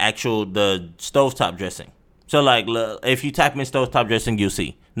 like the stovetop dressing. So like, if you type in stovetop dressing, you'll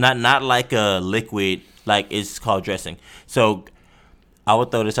see. Not like a liquid, like it's called dressing. So I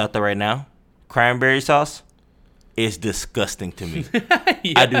would throw this out there right now. Cranberry sauce is disgusting to me.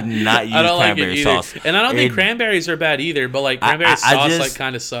 Yeah. I do not use cranberry sauce. And I don't think cranberries are bad either, but like cranberry sauce like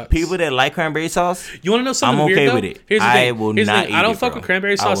kind of sucks. People that like cranberry sauce, you want to know something weird, though? with it. Here's the thing. I will not eat it, I don't fuck with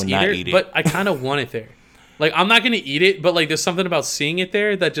cranberry sauce either, but I kind of want it there. Like, I'm not going to eat it, but, like, there's something about seeing it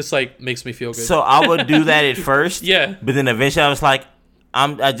there that just, like, makes me feel good. So, I would do that at first. Yeah. But then eventually I was like,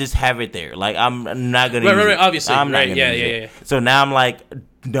 I just have it there. Like, I'm not going to use it. Right, obviously. I'm not going to use it. So, now I'm like,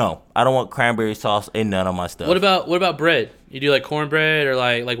 no, I don't want cranberry sauce in none of my stuff. What about bread? You do, like, cornbread or,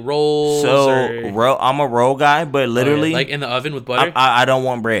 like rolls? I'm a roll guy, but literally. Like, in the oven with butter? I don't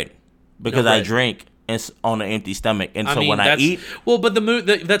want bread because I drink on an empty stomach, and so when I eat, but the mood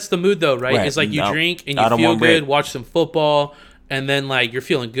that's the mood though, right? It's like you drink and you feel good, watch some football, and then like you're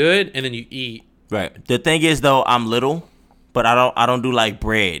feeling good, and then you eat. Right. The thing is though, I'm little, but I don't do like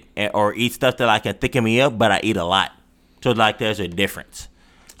bread or eat stuff that like can thicken me up, but I eat a lot. So like there's a difference.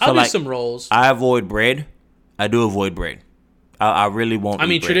 I'll do some rolls. I avoid bread. I do avoid bread. I really won't. I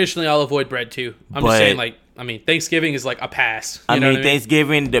mean, traditionally I'll avoid bread too. I'm just saying like. I mean, Thanksgiving is like a pass. I mean,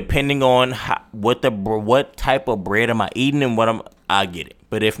 Thanksgiving, depending on what type of bread am I eating and I get it.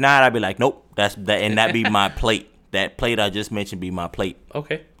 But if not, I'd be like, nope, that's that, and that be my plate. That plate I just mentioned be my plate.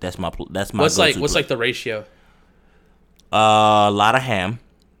 Okay, that's my what's plate. like the ratio? A lot of ham.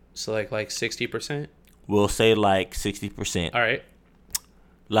 So like 60%. We'll say like 60%. All right.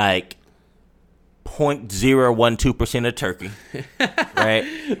 Like 0.012% of turkey, right?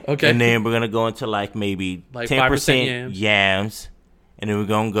 Okay. And then we're gonna go into like maybe 10% yams, and then we're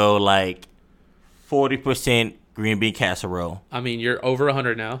gonna go like 40% green bean casserole. I mean, you're over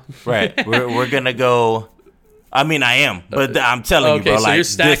 100 now, right? We're gonna go. I mean, I am, but I'm telling you, bro. So like you're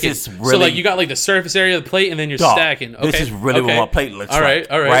stacking. This is really, so like you got like the surface area of the plate, and then you're stacking. Okay. This is really what my plate looks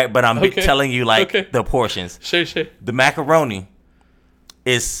like. All right. Right, but I'm telling you like the portions. Sure. The macaroni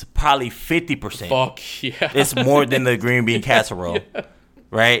is probably 50%. Fuck yeah. It's more than the green bean casserole. Yeah.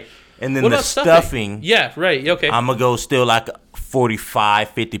 Right? And then the stuffing. Yeah, right. Okay. I'm going to go still like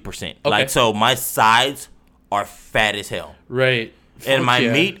 45-50%. Okay. Like, so my sides are fat as hell. Right. And my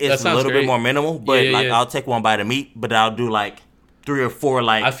meat is a little bit more minimal, but I'll take one bite of meat, but I'll do like 3 or 4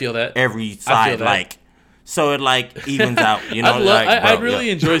 like I feel that. Every side like so it like evens out, you know. I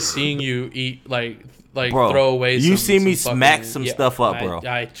really enjoy seeing you eat like bro, throw away. You see me smack some stuff up, bro.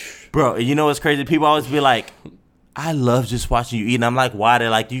 Bro, you know what's crazy? People always be like, I love just watching you eat. And I'm like, why? They're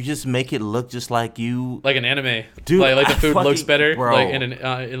like, you just make it look just like you. Like an anime. Dude, like the food looks better. Bro, like in an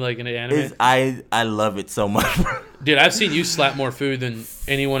anime. I love it so much. Dude, I've seen you slap more food than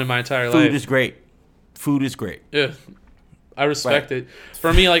anyone in my entire life. Food is great. Yeah. I respect it.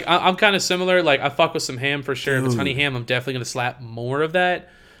 For me, like, I'm kind of similar. Like, I fuck with some ham for sure. Dude. If it's honey ham, I'm definitely going to slap more of that.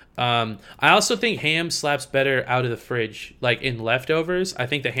 I also think ham slaps better out of the fridge, like in leftovers. I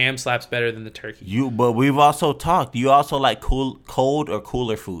think the ham slaps better than the turkey. But we've also talked. You also like cold or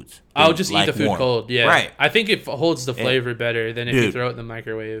cooler foods. I'll just eat the food cold. Yeah, right. I think it holds the flavor better than if you throw it in the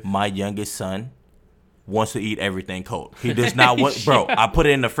microwave. My youngest son wants to eat everything cold. He does not want, bro. I put it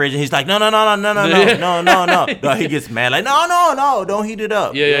in the fridge and he's like, no. No, he gets mad like, no, don't heat it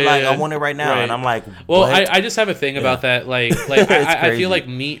up. Yeah. I want it right now, and I'm like, well, I just have a thing about that. Like I feel like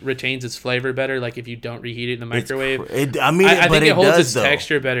meat retains its flavor better. Like if you don't reheat it in the microwave, I think it holds its though.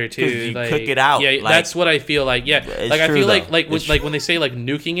 texture better too. You cook it out. Yeah, that's what I feel like. Yeah, like I feel like when they say like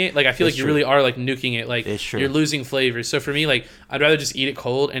nuking it, like I feel like you really are like nuking it. Like you're losing flavors. So for me, like I'd rather just eat it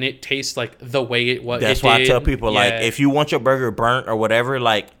cold and it tastes like the way it was. That's why I tell people, like, if you want your burger burnt or whatever,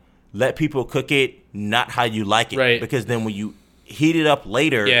 like, let people cook it not how you like it. Right. Because then when you heat it up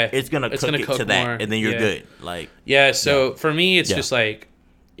later, it's going to cook it to that, more. and then you're good. Like, so for me, it's just like,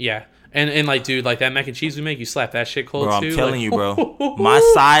 And like, dude, like that mac and cheese we make, you slap that shit cold Bro, too. I'm telling like, you, bro. My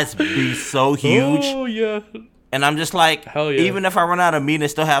sides be so huge. Oh yeah. And I'm just like, Hell yeah. even if I run out of meat and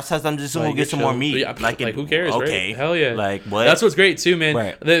still have size, I'm just going Like, to get some more meat. Yeah, like who cares, okay. right? Hell yeah. Like, what? That's what's great too, man.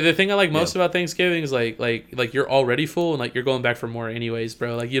 Right. The thing I like most about Thanksgiving is like you're already full and like you're going back for more anyways,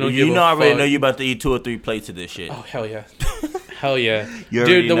 bro. Like you don't give a I already fuck. know you about to eat 2 or 3 plates of this shit. Oh hell yeah. Hell yeah. You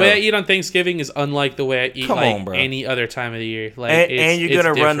already Dude, the way know. I eat on Thanksgiving is unlike the way I eat Come like on, bro. any other time of the year. Like And you're it's going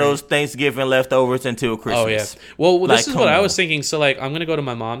to run different. those Thanksgiving leftovers until Christmas. Oh yeah. Well, Like, this is come what I on. was thinking. So like, I'm gonna go to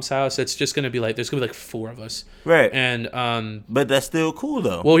my mom's house. It's just gonna be like there's gonna be like 4 of us, Right. and But that's still cool,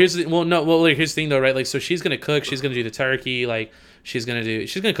 though. well, here's the thing though, right? Like, so she's gonna cook. She's gonna do the turkey. Like, she's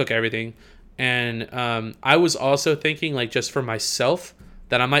gonna cook everything. And I was also thinking like just for myself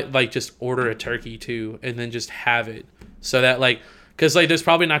that I might like just order a turkey too, and then just have it so that like. Because, like, there's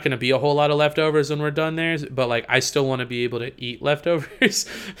probably not going to be a whole lot of leftovers when we're done there. But, like, I still want to be able to eat leftovers.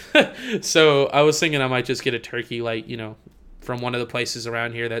 So, I was thinking I might just get a turkey, like, you know, from one of the places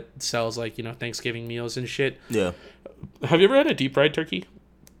around here that sells, like, you know, Thanksgiving meals and shit. Yeah. Have you ever had a deep fried turkey?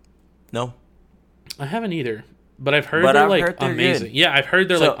 No. I haven't either. But I've heard But they're, I've like, heard they're amazing. good. Yeah, I've heard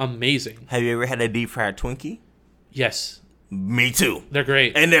they're, So- like, amazing. Have you ever had a deep fried Twinkie? Yes. Me too. They're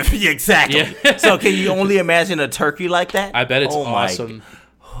great. And if, exactly. Yeah. So can you only imagine a turkey like that? I bet it's Oh my- awesome.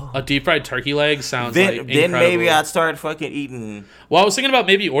 A deep fried turkey leg sounds Then, like then incredible. maybe I'd start fucking eating. Well, I was thinking about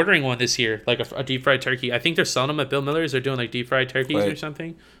maybe ordering one this year, like a deep fried turkey. I think they're selling them at Bill Miller's. They're doing like deep fried turkeys or Right.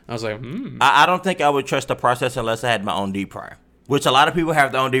 something. I was like, I don't think I would trust the process unless I had my own deep fryer. Which a lot of people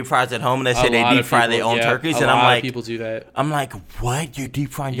have their own deep fries at home and they say they deep fry their own turkeys. And I'm like, people do that. I'm like, what? You're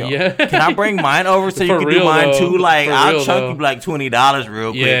deep frying your Yeah. Can I bring mine over so you For can real, do mine though. too? Like, For I'll real, chunk though. you like $20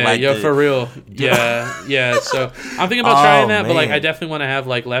 real quick. Yeah, like yo, the- for real. Yeah, yeah. So I'm thinking about Oh, trying that, but like man. I definitely want to have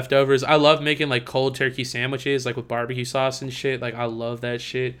like leftovers. I love making like cold turkey sandwiches, like with barbecue sauce and shit. Like I love that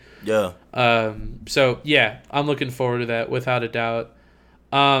shit. Yeah. So yeah, I'm looking forward to that without a doubt.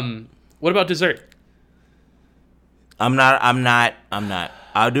 What about dessert? I'm not.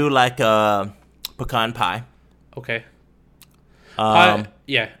 I'll do like pecan pie. Okay. Um,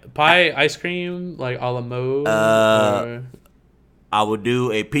 Pie, ice cream, like a la mode. I would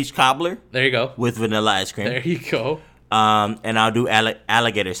do a peach cobbler There you go. with vanilla ice cream. There you go. And I'll do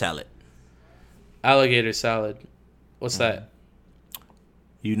alligator salad. Alligator salad. What's that?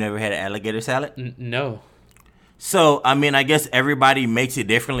 You never had alligator salad? No. So, I mean, I guess everybody makes it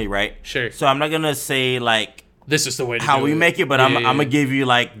differently, right? Sure. So I'm not going to say, like, This is the way to how do we it. make it, but Yeah, I'm yeah, going to yeah. give you,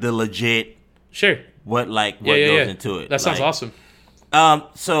 like, the legit, Sure. what Yeah, goes into it. That sounds Like, awesome.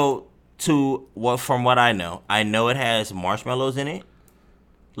 So, from what I know it has marshmallows in it,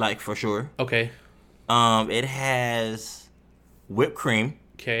 like, for sure. Okay. It has whipped cream,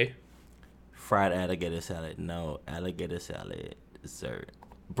 Okay. fried alligator salad. No, alligator salad dessert.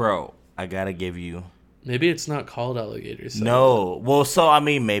 Bro, I got to give you... Maybe it's not called alligator salad. No. Well, so, I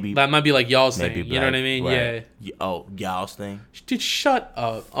mean, maybe... That might be like y'all's Maybe thing. You know what I mean? right. Yeah. Oh, y'all's thing. Dude, shut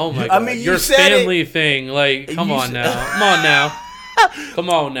up. Oh my I god. mean, you Your said family thing. Like, come You on said- now. Come on now. Come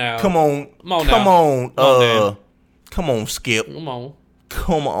on now. Come on. Come on Come now. on. Come on, Dan. Come on, Skip. Come on.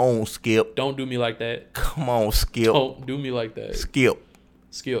 Come on, Skip. Don't do me like that. Come on, Skip. Don't do me like that. Skip.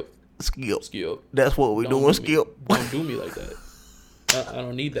 Skip. Skip. Skip. That's what we're Don't doing, do me- Skip. Don't do me like that. I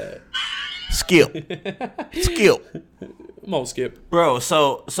don't need that. Skip. Skip. Come on, Skip. Bro,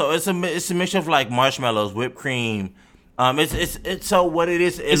 so it's a mixture of like marshmallows, whipped cream. It's so what it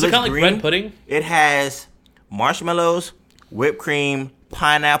is. Is it looks kind of like green. bread pudding? It has marshmallows, whipped cream,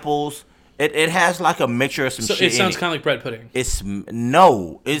 pineapples. It has like a mixture of some So shit. it sounds in kind of like bread pudding. It's But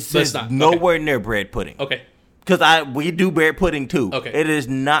it's just not. nowhere near bread pudding. Okay. Because we do bread pudding too. Okay. It is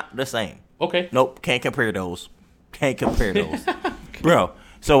not the same. Okay. Nope, can't compare those. Can't compare those. Bro,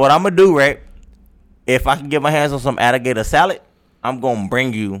 so what I'm going to do, right, if I can get my hands on some alligator salad, I'm going to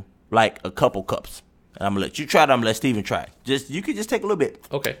bring you like a couple cups. And I'm going to let you try it. I'm going to let Steven try it. You can just take a little bit.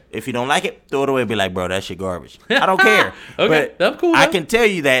 Okay. If you don't like it, throw it away and be like, bro, that shit garbage. I don't care. Okay, But that's cool, I man. can tell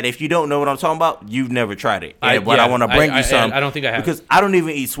you that if you don't know what I'm talking about, you've never tried it. I I want to bring you some. I don't think I have. Because I don't even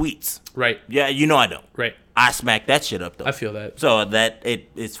eat sweets. Right. Yeah, you know I don't. Right. I smack that shit up though. I feel that. So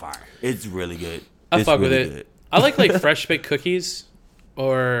it's fire. It's really good. I It's fuck with really it. good. I like fresh baked cookies,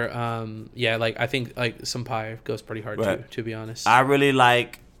 or like I think like some pie goes pretty hard Right. too. To be honest. I really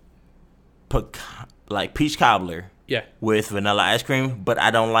like peach cobbler Yeah. with vanilla ice cream, but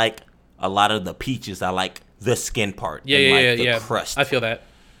I don't like a lot of the peaches. I like the skin part. Yeah, and yeah, like yeah, the yeah. crust. I feel that.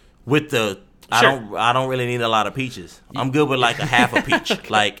 With the Sure. I don't really need a lot of peaches. I'm good with like a half a peach.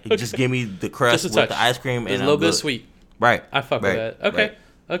 Like just give me the crust Just a with touch. the ice cream There's and a little I'm bit of good. sweet. Right. I fuck right, with that. Okay. right.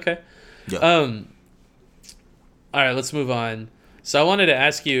 Okay. Yeah. All right, let's move on. So I wanted to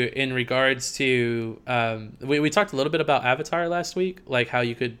ask you in regards to we talked a little bit about Avatar last week, like how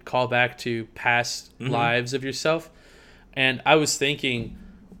you could call back to past lives of yourself, and I was thinking,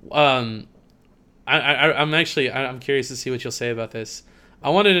 I'm curious to see what you'll say about this. I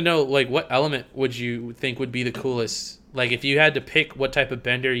wanted to know, like, what element would you think would be the coolest? Like, if you had to pick what type of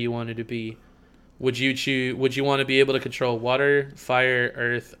bender you wanted to be, would you want to be able to control water, fire,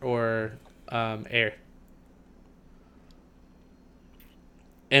 earth, or air?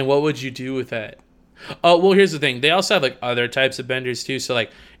 And what would you do with that? Oh, well, here's the thing. They also have like other types of benders too. So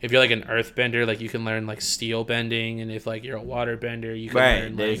like, if you're like an earth bender, like you can learn like steel bending, and if like you're a water bender, you can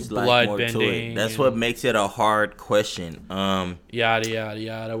learn like blood bending. That's what makes it a hard question. Yada yada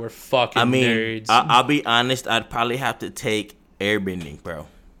yada. We're fucking nerds. I'll be honest. I'd probably have to take airbending, bro.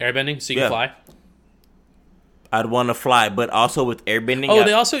 Airbending, so you can fly. I'd want to fly, but also with airbending. Oh,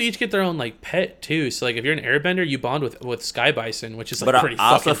 they also each get their own like pet too. So like, if you're an airbender, you bond with Sky Bison, which is like pretty fucking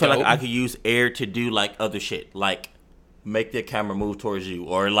dope. But I also feel like I could use air to do like other shit, like make the camera move towards you,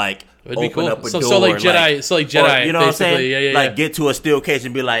 or like open up a door. So like Jedi, or, you know what I'm saying? Yeah. Like get to a steel case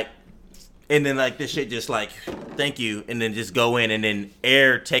and be like, and then like this shit just like, thank you, and then just go in and then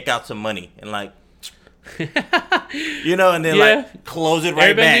air take out some money and like. You know, and then like close it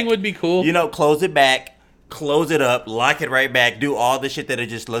right back. Airbending would be cool. You know, close it back. Close it up, lock it right back, do all the shit that it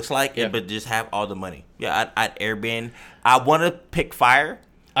just looks like, but just have all the money. Yeah, I'd airbend. I want to pick fire.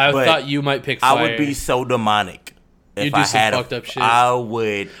 I thought you might pick fire. I would be so demonic if I had fucked up shit. I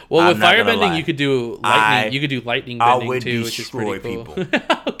would. Well, with firebending, you could do lightning. You could do lightning bending too, which is pretty cool. People.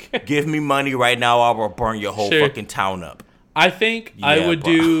 Okay. Give me money right now, I will burn your whole fucking town up. I think I would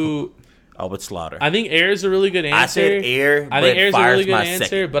do. I would slaughter. I think air is a really good answer. I said air, I think air is a really good answer,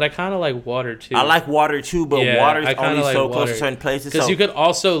 second. but I kind of like water too. I like water too, but water's only like so close to certain places. Because you could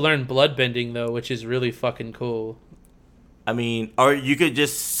also learn blood bending though, which is really fucking cool. I mean, or you could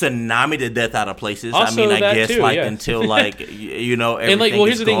just tsunami to death out of places. Also, I mean, I guess too, like until like you know everything. And like, well,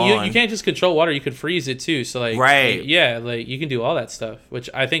 here's the thing: gone. you can't just control water; you could freeze it too. So like, right? Yeah, like you can do all that stuff, which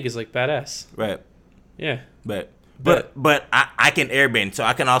I think is like badass. Right. Yeah. But I can airbend, so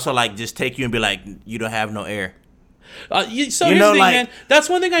I can also like just take you and be like, you don't have no air. So here's the thing, man. That's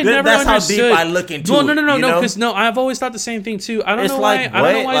one thing I never understood. That's how deep I look into it. No, because I've always thought the same thing too. I don't know why. I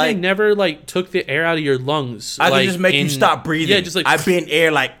don't know why they never like took the air out of your lungs. I can just make you stop breathing. Yeah, just like I've been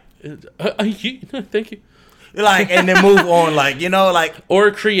air like. Thank you. Like and then move on, like you know, like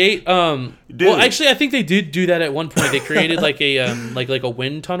or create. Well, actually, I think they did do that at one point. They created like a like a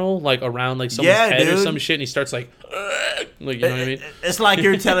wind tunnel like around like someone's head or some shit, and he starts like you know what I mean? It's like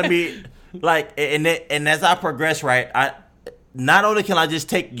you're telling me, like, and as I progress, right, I not only can I just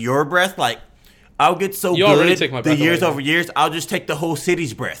take your breath, like I'll get so good take my breath the years away, over years, I'll just take the whole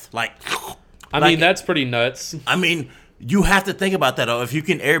city's breath, like. I mean, that's pretty nuts. I mean. You have to think about that though. If you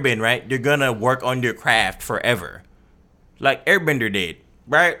can airbend, right, you're gonna work on your craft forever, like Airbender did,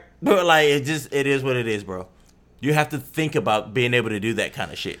 right? But like it is what it is, bro. You have to think about being able to do that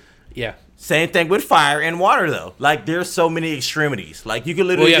kind of shit. Yeah. Same thing with fire and water though. Like there's so many extremities. Like you can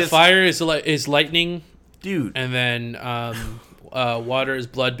literally. Well, yeah, fire is lightning, dude, and then water is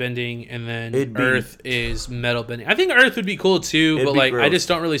blood bending, and then earth is metal bending. I think earth would be cool too, but like gross. I just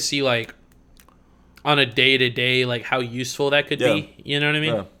don't really see like. On a day-to-day, like, how useful that could be. You know what I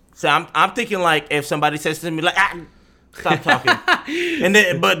mean? Yeah. So I'm thinking, like, if somebody says to me, like, stop talking. And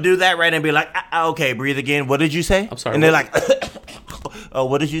then, but do that right and be like, okay, breathe again. What did you say? I'm sorry. And they're like, oh,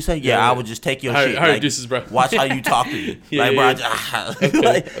 what did you say? Yeah, I would just take your shit. Like, deuces, bro. Watch how you talk to me.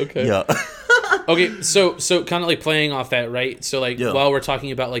 Okay. Yeah. Okay, so kind of, like, playing off that, right? So, like, while we're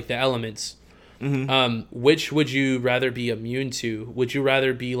talking about, like, the elements, which would you rather be immune to? Would you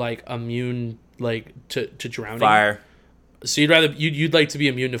rather be, like, immune... like to drowning, fire. So you'd like to be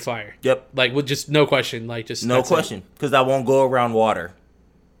immune to fire. Yep. Like with just no question, like just no question, because I won't go around water.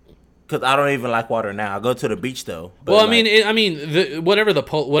 Because I don't even like water now. I go to the beach though. Well, I mean, whatever the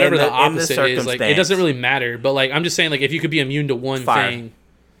opposite is, like it doesn't really matter. But like I'm just saying, like if you could be immune to one thing,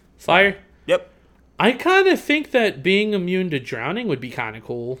 fire. Yep. I kind of think that being immune to drowning would be kind of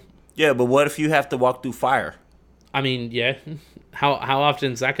cool. Yeah, but what if you have to walk through fire? I mean, yeah. How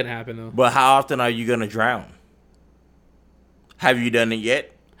often is that gonna happen though? But how often are you gonna drown? Have you done it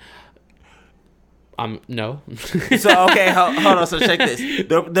yet? No. So okay, hold on. So check this: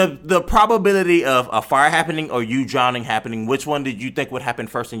 the probability of a fire happening or you drowning happening. Which one did you think would happen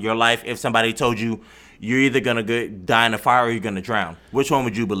first in your life? If somebody told you you're either gonna die in a fire or you're gonna drown, which one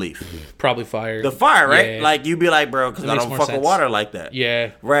would you believe? Probably fire. The fire, right? Yeah. Like you'd be like, bro, because I don't fuck with water like that.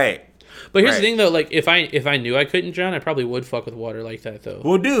 Yeah. Right. But here's the Right. thing though, like if I knew I couldn't drown, I probably would fuck with water like that though.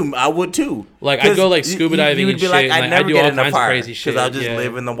 Well, dude, I would too. Like I'd go like scuba diving you would and be shit. like, And, I like, never I'd do get all in the kinds of fire crazy shit. I'll just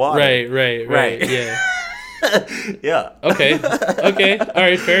live in the water. Right. Yeah. Yeah. Okay. All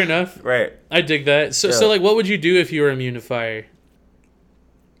right. Fair enough. Right. I dig that. So Yeah. like, what would you do if you were immune to fire?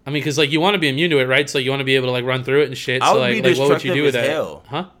 I mean, because like you want to be immune to it, right? So you want to be able to like run through it and shit. I So would like, be what would you do with destructive as that? hell.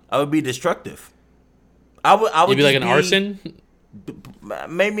 Huh? I would be destructive. I would You'd be like just an arson.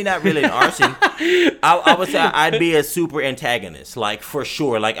 Maybe not really an arson. I would say I'd be a super antagonist, like for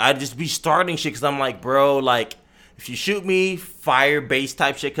sure. Like I'd just be starting shit because I'm like, bro, like if you shoot me, fire-based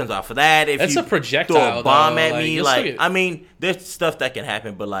type shit comes off of that. If That's you a projectile, throw a bomb though. at Like, me, you'll like still get- I mean, there's stuff that can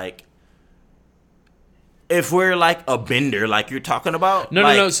happen, but like if we're like a bender, like you're talking about, No,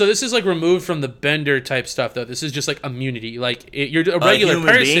 like, no. So this is like removed from the bender type stuff, though. This is just like immunity. Like you're a regular human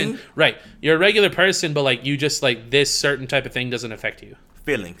person, being? right? You're a regular person, but like you just like this certain type of thing doesn't affect you.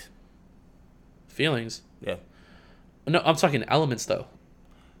 feelings. Feelings. Yeah. No, I'm talking elements though.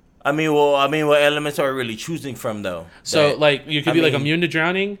 I mean, what elements are we really choosing from though? So That- like you could I be like mean- immune to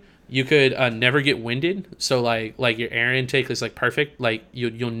drowning. You could never get winded. So like your air intake is like perfect. Like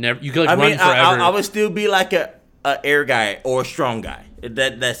you'll never you could like I run mean, forever. I would still be like a air guy or a strong guy.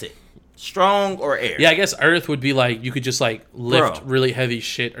 That's it. Strong or air. Yeah, I guess Earth would be like you could just like lift Bro. really heavy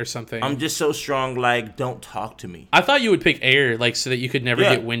shit or something. I'm just so strong. Like, don't talk to me. I thought you would pick air, like so that you could never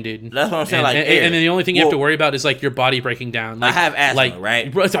Yeah. get winded. That's what I'm saying, And, like, and, air. and then the only thing you have to Well- worry about is like your body breaking down. Like, I have asthma, like,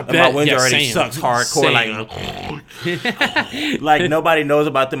 right? Bro, it's a And my bet. wind Yeah, already same. sucks hardcore. Like nobody knows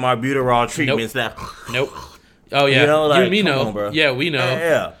about the albuterol treatments. Nope. Oh yeah, You know, like, you and me come know. on, bro. Yeah, we know.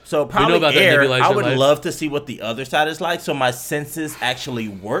 Yeah. So probably about that air. nebulizer I would life. love to see what the other side is like, so my senses actually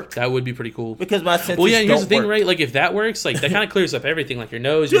work. That would be pretty cool. Because my senses Well, yeah, and here's the don't thing, work. right? Like, if that works, like, that kind of clears up everything. Like, your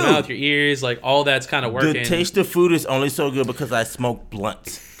nose, your Dude. mouth, your ears, like, all that's kind of working. The taste of food is only so good because I smoke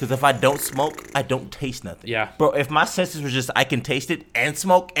blunts. Because if I don't smoke, I don't taste nothing. Yeah. Bro, if my senses were just I can taste it and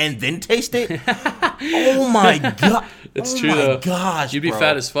smoke and then taste it, oh my god. It's oh true, my though. gosh, You'd be bro.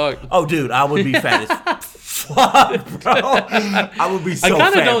 fat as fuck. Oh, dude, I would be fat as fuck, bro. I would be so I fat,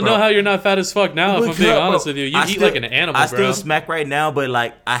 kind of don't bro. know how you're not fat as fuck now, if I'm Because, being bro, honest with you. You I eat still- like an animal, I bro. still smack right now, but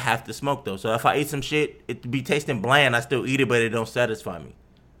like I have to smoke though. So if I eat some shit, it be tasting bland. I still eat it, but it don't satisfy me.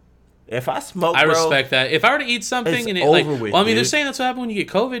 If I smoke, I bro, respect that. If I were to eat something it's and it like, over with, well, I mean, they're dude. saying that's what happened when you get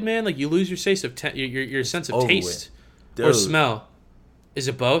COVID, man. Like you lose your sense of your sense of Over taste with. or Dude. smell. Is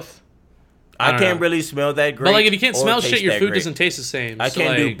it both? I don't can't know. really smell that great. But like, if you can't or smell taste shit, your that food great. doesn't taste the same. I So,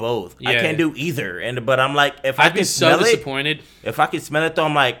 can't do like, both. I yeah. can't do either. But I'm like, if I I'd can be so smell it, disappointed. if I can smell it though,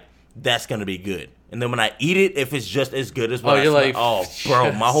 I'm like, that's gonna be good. And then when I eat it, if it's just as good as what I you're smell, like, oh,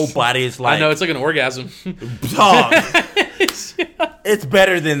 bro, my whole body is like, I know it's like an orgasm. dog. It's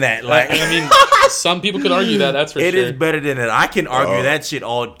better than that. Like, I mean, some people could argue that. That's for it sure. is better than that. I can argue that shit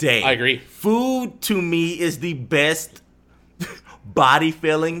all day. I agree. Food to me is the best body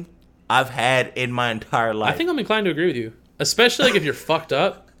feeling I've had in my entire life. I think I'm inclined to agree with you, especially like if you're fucked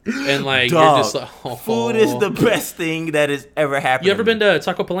up and like Dog, you're just like, oh. food is the best thing that has ever happened. You ever to me. been to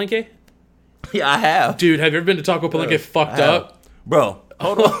Taco Palenque? Yeah, I have. Dude, have you ever been to Taco Palenque fucked I have. up? Bro,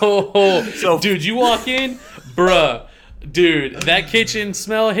 hold on. Oh, So- dude, you walk in, bruh, dude, that kitchen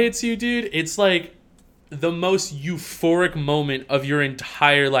smell hits you, dude. It's like the most euphoric moment of your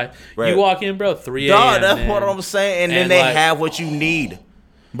entire life. Right. You walk in, bro, 3 a.m. Dog, that's man. what I'm saying. And then And, they like- have what you need.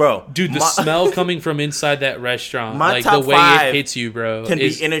 Bro, Dude, the smell coming from inside that restaurant, My like the top way five it hits you, bro, can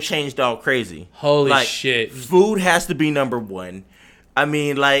is be interchanged all crazy. holy Like, shit. Food has to be number one. I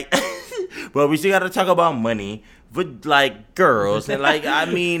mean, like, but we still got to talk about money, but like girls and like, I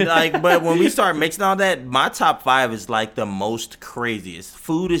mean, like, but when we start mixing all that, my top five is like the most craziest.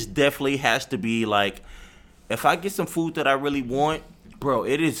 Food is definitely has to be like, if I get some food that I really want, bro,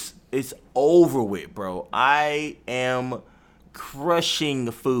 it's over with, bro. I am crushing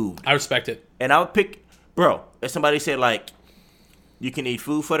food. I respect it. And I would pick, bro, if somebody said, like, you can eat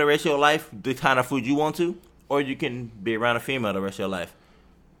food for the rest of your life, the kind of food you want to, or you can be around a female the rest of your life.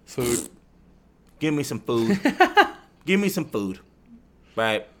 Food. Give me some food. Give me some food.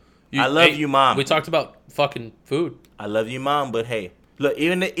 Right? I Hey, love you, mom. We talked about fucking food. I love you, mom, but hey. Look,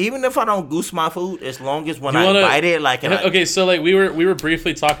 even if I don't goose my food, as long as when You I wanna- bite it, like, and I- Okay, so like we were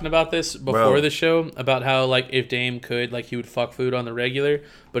briefly talking about this before Bro. the show about how like if Dame could like he would fuck food on the regular,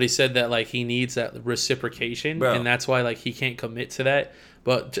 but he said that like he needs that reciprocation Bro. and that's why like he can't commit to that.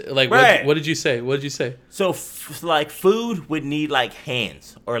 But like Right. what did you say? What did you say? so like food would need like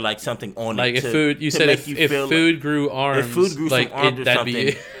hands or like something on Like it. if to- food, you to said make if, you if feel food grew arms, food grew some like arms or that'd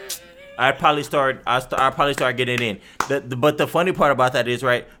be something, I'd probably start getting in. But the funny part about that is,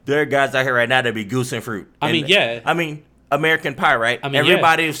 right, there are guys out here right now that be goosing fruit. I mean, yeah. I mean, American Pie, right? I mean,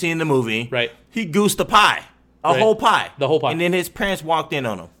 everybody has seen the movie. Right. He goosed the pie. A Right. whole pie. The whole pie. And then his parents walked in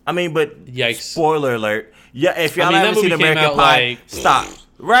on him. I mean, but Yikes. spoiler alert. Yeah, if y'all I mean, that haven't seen movie came American out, Pie, like- stop.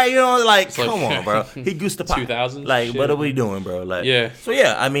 Right? You know, like, like- come on, bro. He goosed the pie. 2000s Like, shit. what are we doing, bro? Like, Yeah. So,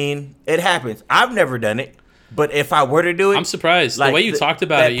 yeah, I mean, it happens. I've never done it. But if I were to do it, I'm surprised. The way you talked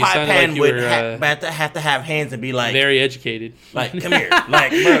about that it, you pie sounded pan like you would were have to have hands and be like, very educated. like, come here.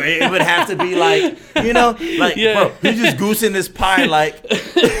 Like, bro, it would have to be like, you know, like, Yeah. bro, he's just goosing this pie, like,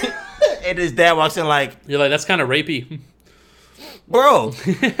 and his dad walks in like, You're like, that's kind of rapey. bro,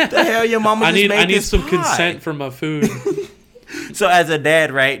 the hell your mama I just made need this some pie? consent for my food. So as a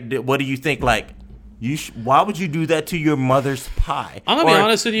dad, right, what do you think, like, why would you do that to your mother's pie? I'm gonna be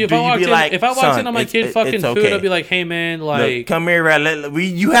honest with you. If I walked in on my kid fucking food, I'd be like, "Hey man, like, look, come here, right?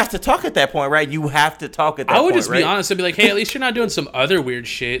 You have to talk at that point, right? You have to talk at that point. I would just right? be honest and be like, hey, at least you're not doing some other weird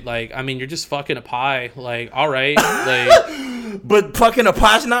shit. Like, I mean, you're just fucking a pie. Like, all right, like, But fucking a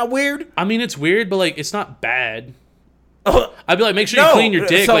pie's not weird. I mean, it's weird, but like, it's not bad. I'd be like, make sure you No, clean your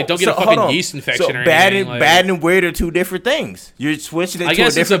dick. so- like, don't get so, a hold fucking on. yeast infection So or bad anything. and like, bad and weird are two different things. You're switching it I to a guess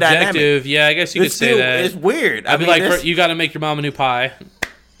it's different dynamic. objective. Yeah, I guess you could It's say still, that. it's weird. I'd be mean, like, you got to make your mom a new pie.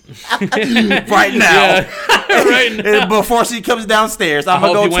 right now. Yeah, right now. Before she comes downstairs, I'm I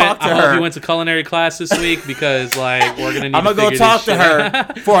gonna hope go you talk went. to I hope her. you went to culinary class this week because like we're gonna need. I'm to gonna go figure talk this to shit her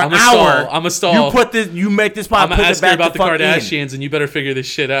out. for an I'm a hour. I'm a stall. You put this. You make this pie. I'm gonna Put it ask her back about the the fuck in. Kardashians, and you better figure this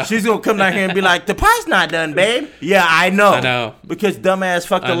shit out. She's gonna come down here and be like, "The pie's not done, babe." Yeah, I know. I know. Because dumbass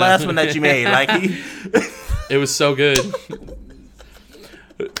fucked the I know. last one that you made. Like he. It was so good.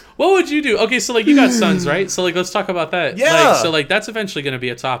 What would you do? Okay, so like you got sons, right? So like let's talk about that. Yeah. Like, so like that's eventually going to be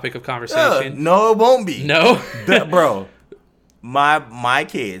a topic of conversation. No, it won't be. No. Bro, my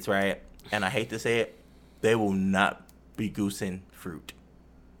kids, right? And I hate to say it, they will not be goosing fruit.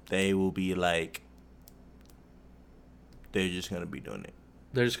 They will be like, they're just gonna be doing it.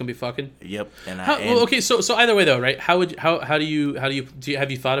 They're just gonna be fucking. Yep. And Well, okay, so either way though, right? How do you have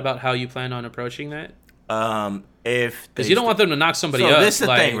you thought about how you plan on approaching that? If Because you don't want them to knock somebody So up. this is the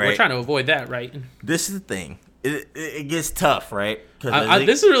like, thing, We're right? trying to avoid that, right? This is the thing. It gets tough, right? Because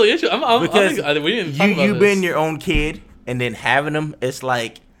This is really interesting. because We didn't talk about you've this. been your own kid, and then having them, it's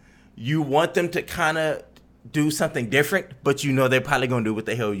like you want them to kind of do something different, but you know they're probably gonna do what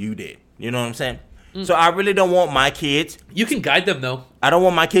the hell you did. You know what I'm saying? So I really don't want my kids. You can guide them though. I don't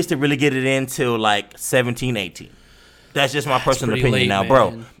want my kids to really get it until like 17, 18. That's just my personal pretty opinion late, now, man.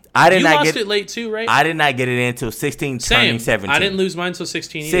 bro. I did You not lost get it late too, right? I did not get it until 16 Same. turning 17. I didn't lose mine until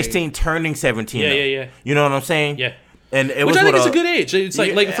 16 either. 16 turning 17. Yeah, though. yeah. You know what I'm saying? Yeah. And it Which was I think with is a good age. It's like,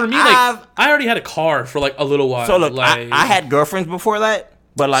 Yeah, like for me, like I've- I already had a car for like a little while. So look, like, I had girlfriends before that,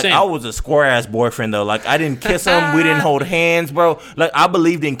 but like Same. I was a square ass boyfriend though. Like I didn't kiss them, we didn't hold hands, bro. Like I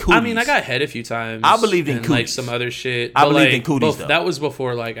believed in cooties. I mean, I got head a few times. I believed in and, like cooties. some other shit. I but, believed like, in cooties, though. That was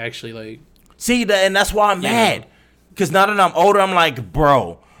before like actually like. See that, and that's why I'm Yeah. mad. Cause now that I'm older, I'm like,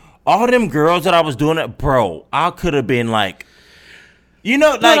 bro, all them girls that I was doing it, bro, I could have been like, you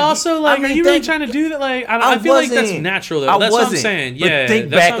know, But like. also, like, I mean, are you really think- trying to do that? Like, I feel like that's wasn't. natural though. I That's what I'm wasn't. saying. But Yeah. think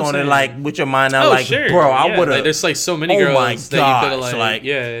that's back what I'm on it, saying. like with your mind now, Oh, like, sure. bro, Yeah, I would have. like, there's like so many Oh girls my that you gosh, could have like,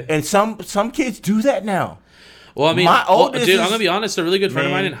 yeah. And some kids do that now. Well, I mean, My oldest dude, is- I'm gonna be honest. A really good friend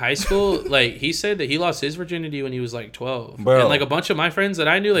of mine Man. in high school, like, he said that he lost his virginity when he was like 12. Bro. And like a bunch of my friends that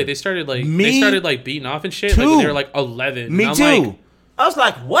I knew, like, they started Me beating off and shit, like when too. they were like 11. Me And I'm too. Like, I was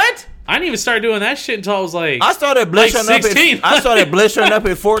like, what? I didn't even start doing that shit until I was like, I started blistering like up. 16. I started blistering up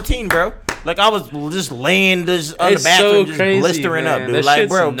at 14, bro. Like I was just laying this on the It's bathroom, so just crazy, blistering man. up, dude. That Like, shit's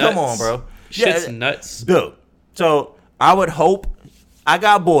bro, nuts. come on, bro. shit's Yeah, nuts. dude. So I would hope I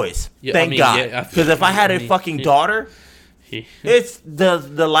got boys. Yeah, Thank I mean, God. yeah, Because if I had a I mean, fucking yeah. daughter, He- it's the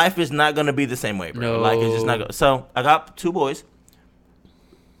life is not gonna be the same way, bro. No. Like it's just not gonna. So I got 2 boys.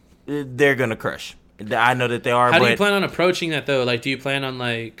 They're gonna crush. I know that they are. How but do you plan on approaching that though? Like, do you plan on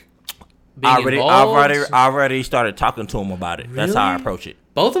like being I've involved? already started talking to them about it. That's how I Really? approach it.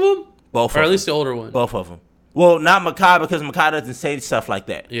 Both of them? Both Or of at least them. the older one? Both of them. Well, not Makai because Makai doesn't say stuff like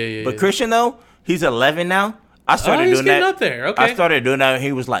that. Yeah, But yeah. Christian though, he's 11 now. I started he's doing getting that. up there. Okay. I started doing that when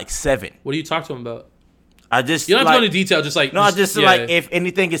he was like 7. What do you talk to him about? I just You don't have to like, go into detail. Just like no, I just yeah. like if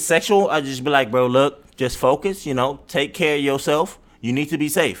anything is sexual, I just be like, bro, look, just focus. You know, take care of yourself. You need to be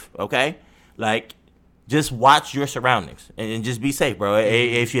safe. Okay, like. Just watch your surroundings and just be safe, bro.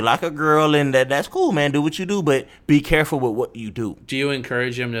 If you like a girl and that's cool, man. Do what you do, but be careful with what you do. Do you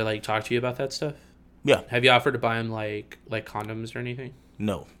encourage him to like talk to you about that stuff? Yeah. Have you offered to buy him like condoms or anything?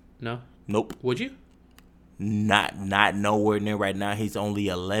 No. No. Nope. Would you? Not nowhere near right now. He's only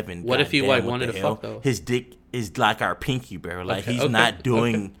 11. What if he, Goddamn, like, what wanted the to hell? fuck, though? His dick is like our pinky, bro. Like Okay, he's okay, not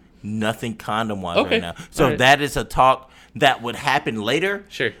doing nothing condom wise Okay, right now. So alright. that is a talk that would happen later.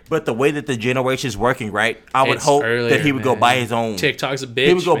 Sure. But the way that the generation's working, right? I would It's hope earlier, that he would go man. buy his own. TikTok's a bitch.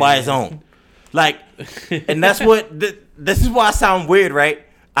 He would go buy his own. Like, and that's what, this is why I sound weird, right?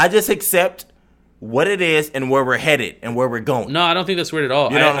 I just accept what it is and where we're headed and where we're going. No, I don't think that's weird at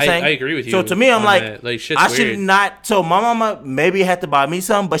all. You know what I'm saying? I agree with you. So to me, I'm on like, that. Shit's I weird. should not. So my mama maybe had to buy me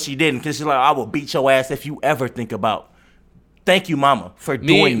something, but she didn't, because she's like, I will beat your ass if you ever think about. Thank you, mama, for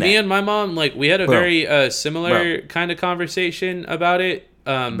doing that. Me and my mom, like, we had a Bro. very similar kind of conversation about it.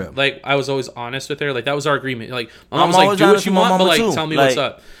 Bro. Like, I was always honest with her. Like, that was our agreement. Like, my I'm mom was like, always do what honest you with my want, but mama, like, too. tell me Like- what's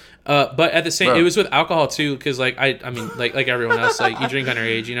up. But at the same, Bro. it was with alcohol too, because like I mean, like everyone else, like you drink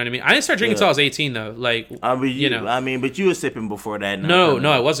underage. You know what I mean? I didn't start drinking until I was 18, though. Like, I mean, you know. but you were sipping before that. No,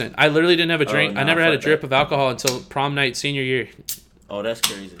 I wasn't. I literally didn't have a drink. no, I never had a fuck drip that. of alcohol until prom night senior year. Oh, that's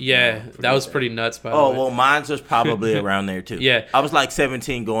crazy. Yeah, No, that was forget pretty nuts. By the Oh way. well, mine was probably around there too. Yeah. I was like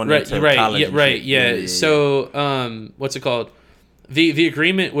 17 going right, into right, college. yeah, and right, shit. yeah. So, what's it called? The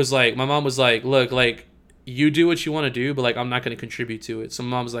agreement was like, my mom was like, look, like, you do what you want to do, but like, I'm not going to contribute to it. So my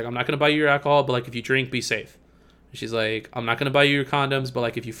mom was like, I'm not going to buy you your alcohol, but like, if you drink, be safe. And she's like, I'm not going to buy you your condoms, but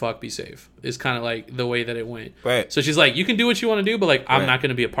like, if you fuck, be safe. Is kind of like the way that it went. Right. So she's like, you can do what you want to do, but like, I'm Right. not going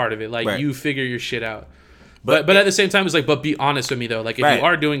to be a part of it. Like, Right. you figure your shit out. But at the same time, it's like, but be honest with me though. Like, if Right. you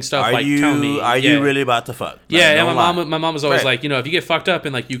are doing stuff, Are like, you tell me. are Yeah. you really about to fuck? Like, Yeah, and don't lie. my mom was always Right. like, you know, if you get fucked up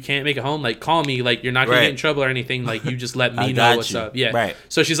and like you can't make it home, like call me, like you're not gonna Right. get in trouble or anything, like you just let I me got know what's you. up. Yeah. Right.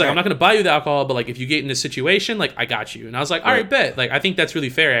 So she's like, I'm Right. not gonna buy you the alcohol, but like if you get in a situation, like I got you. And I was like, all right, Right. bet. Like I think that's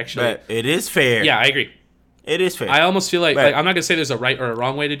really fair, actually. But it is fair. Yeah, I agree. It is fair. I almost feel like Right. I'm not gonna say there's a right or a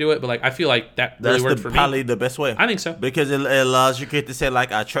wrong way to do it, but like I feel like that That's really worked for probably me. the best way. I think so. Because it allows your kid to say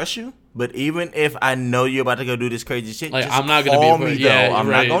like, I trust you, but even if I know you're about to go do this crazy shit, Like just I'm not call gonna be me though. yeah, I'm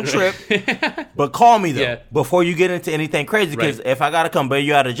right, not gonna right. trip, but call me though Yeah. before you get into anything crazy. Because Right. if I gotta come bail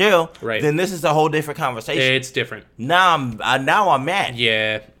you out of jail, Right. then this is a whole different conversation. It's different. Now I'm mad.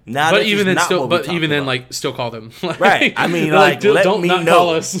 Yeah. Now but this even is then, not still, what we but talking even then, about. like, still call them. Like, Right. I mean, like, let don't me not know.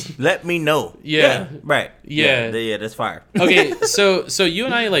 call us. Let me know. Yeah. Right. Yeah. Yeah. That's fire. Okay, so you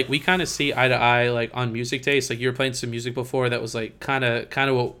and I, like, we kind of see eye to eye, like, on music taste. Like, you were playing some music before that was like kind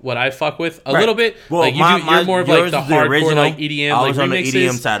of what I fuck with a Right. little bit. Well, like you're more of like yours the is the hardcore original. like EDM, I like was on the remixes.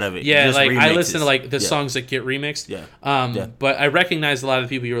 EDM side of it. Yeah, Just like I remixes. listen to like the Yeah. songs that get remixed. Yeah. Yeah. But I recognized a lot of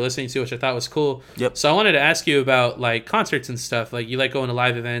the people you were listening to, which I thought was cool. Yep. So I wanted to ask you about like concerts and stuff. Like you like going to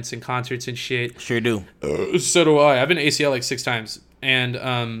live events and concerts and shit. Sure do. So do I. I've been to ACL like 6 times, and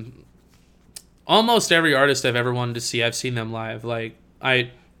almost every artist I've ever wanted to see, I've seen them live. Like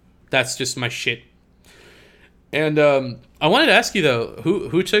that's just my shit. And I wanted to ask you though,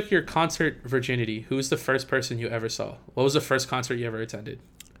 who took your concert virginity? Who was the first person you ever saw? What was the first concert you ever attended?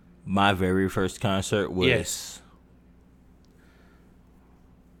 My very first concert was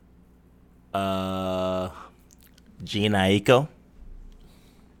Gina Aiko.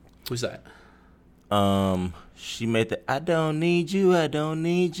 Who's that? She made the I don't need you, I don't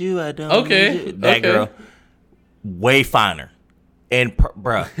need you, I don't Okay, need you. That okay. girl, way finer. And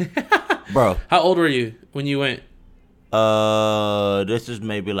bro, How old were you when you went? this is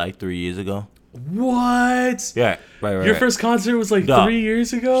maybe like 3 years ago. What? Yeah, right. Your first concert was like Dog. 3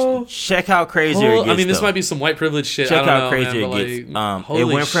 years ago? Check how crazy it Oh, gets. I mean, this though. might be some white privilege shit. Check I don't how know, crazy man, it gets. but, like, It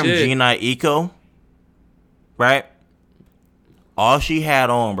holy went from shit. Gina Aiko, right? All she had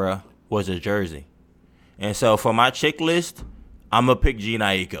on, bro, was a jersey. And so for my chick list, I'm gonna pick Gina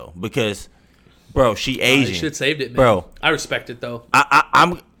Aiko because, bro, she You Asian. should have saved it, man. Bro. I respect it though.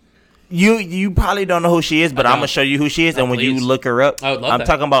 I'm. You probably don't know who she is, but I I'm don't. gonna show you who she is. Oh, And when you please. look her up, I would love I'm that.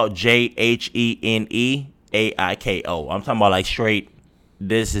 talking about JheneAiko. I'm talking about like straight.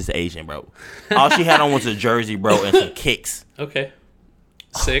 This is Asian, bro. All she had on was a jersey, bro, and some kicks. Okay.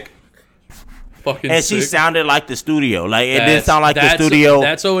 Sick. Fucking And sick. she sounded like the studio. Like it didn't That's- sound like the that's- studio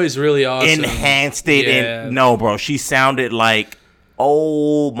That's always really awesome. enhanced it. Yeah. And no, bro, she sounded like,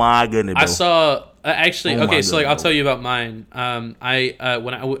 oh my goodness, bro. I saw actually. Oh my Okay, so like I'll God. tell you about mine.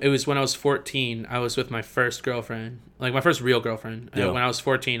 It was when I was 14. I was with my first girlfriend, like my first real girlfriend. Yeah. When I was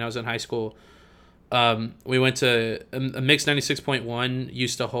 14, I was in high school. We went to a Mix 96.1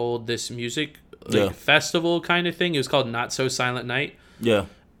 used to hold this music Yeah. festival kind of thing. It was called Not So Silent Night. Yeah.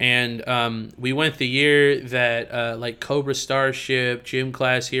 And we went the year that like Cobra Starship, Gym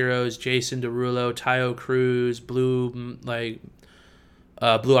Class Heroes, Jason Derulo, Tayo Cruz, Blue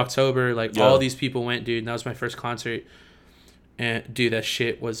October, like Yeah. all these people went, dude. And that was my first concert. And dude, that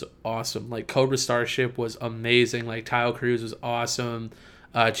shit was awesome. Like Cobra Starship was amazing. Like Tayo Cruz was awesome.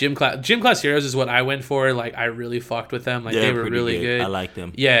 Gym Class Heroes is what I went for. Like I really fucked with them. Like Yeah, they were pretty really good. I like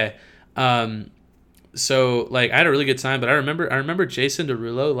them. Yeah. So like I had a really good time, but I remember Jason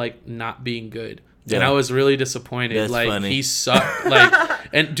Derulo like not being good. And I was really disappointed. That's like funny. he sucked. Like,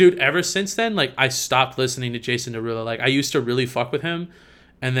 and dude, ever since then, like I stopped listening to Jason Derulo. Like I used to really fuck with him,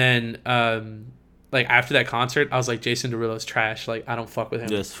 and then like after that concert, I was like, Jason Derulo's trash. Like I don't fuck with him.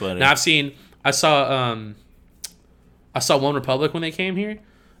 That's funny. Now I saw One Republic when they came here.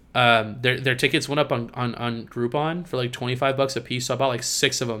 Their tickets went up on Groupon for like $25 a piece, so I bought like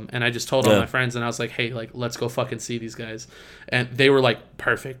 6 of them, and I just told all my friends, and I was like, hey, like let's go fucking see these guys, and they were like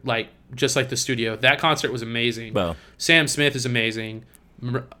perfect, like just like the studio. That concert was amazing. Bro. Sam Smith is amazing.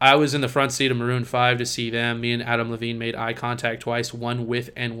 I was in the front seat of Maroon 5 to see them. Me and Adam Levine made eye contact twice, one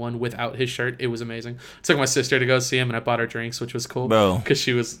with and one without his shirt. It was amazing. I took my sister to go see him, and I bought her drinks, which was cool. Bro. Because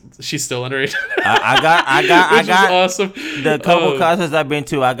she's still underage. I got awesome. The couple concerts I've been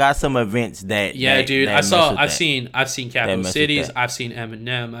to. I got some events that. Yeah, dude. I've seen Capital mess with Cities. that. I've seen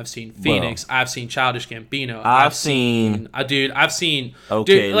Eminem. I've seen Phoenix. I've seen Childish Gambino. I've seen. I've seen.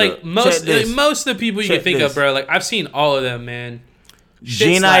 Okay, dude, like look, most check this. most of the people you Check can think this. of, bro. Like I've seen all of them, man.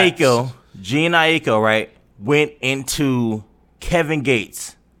 Gene Aiko, right, went into Kevin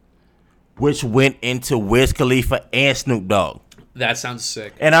Gates, which went into Wiz Khalifa and Snoop Dogg. That sounds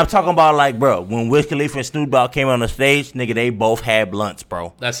sick. And I'm talking about, like, bro, when Wiz Khalifa and Snoop Dogg came on the stage, nigga, they both had blunts,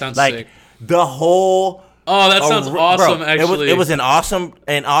 bro. That sounds like, sick. The whole... Oh, that sounds awesome, bro, actually. It was in Austin,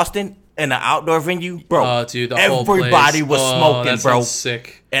 in an outdoor venue, bro. Oh, dude, the whole place. Everybody was smoking, that bro. Sounds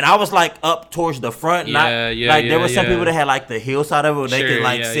sick. And I was like up towards the front. There were some people that had like the hillside of it where they could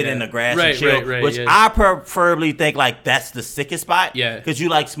like sit in the grass and chill. Which I preferably think like that's the sickest spot. Yeah. Because you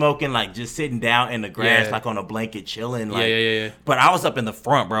like smoking like just sitting down in the grass like on a blanket chilling. Like, yeah. But I was up in the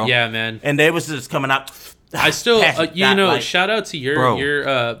front, bro. Yeah, man. And they was just coming out. I still, like, shout out to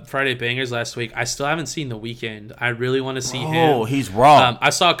your Friday Bangers last week. I still haven't seen The Weeknd. I really want to see him. Oh, he's raw. I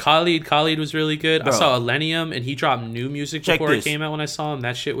saw Khalid. Khalid was really good. Bro. I saw Illenium, and he dropped new music before it came out when I saw him.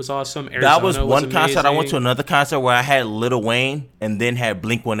 That shit was awesome. Arizona that was one was concert. I went to amazing. another concert where I had Lil Wayne and then had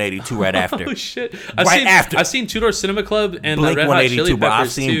Blink 182 right after. Oh, shit. After. I've seen Two Door Cinema Club and Blink the Red Hot 182, Chili bro. I've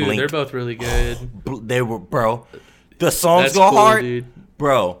Peppers, seen too. Blink. They're both really good. They were, bro. The songs That's go cool, hard, dude.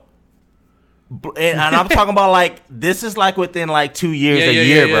 bro. And I'm talking about like this is like within like 2 years, a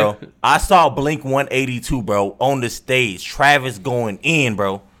year, bro. I saw Blink 182, bro, on the stage. Travis going in,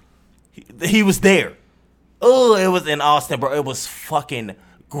 bro. He was there. Oh, it was in Austin, bro. It was fucking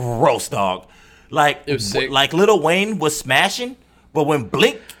gross, dog. Like it was sick. Like Lil Wayne was smashing, but when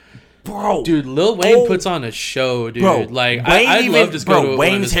Blink, bro, dude, Lil Wayne puts on a show, dude. Bro, like Wayne I'd love to go to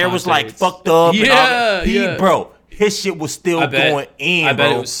Wayne's hair was like concerts. fucked up. Yeah, and bro, his shit was still going in. I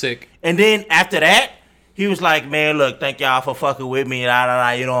bet bro. it was sick. And then after that, he was like, man, look, thank y'all for fucking with me. You know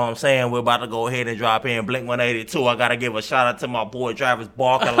what I'm saying? We're about to go ahead and drop in Blink 182. I got to give a shout out to my boy Travis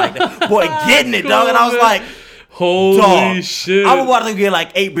Barker like that. Boy, getting it, dog. And I was like, holy shit. I'm about to get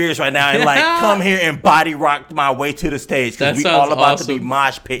like 8 beers right now and like come here and body rock my way to the stage. Because we all about to be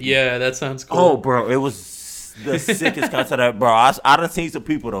mosh pitting. Yeah, that sounds cool. Oh, bro, it was the sickest concert ever. Bro, I done seen some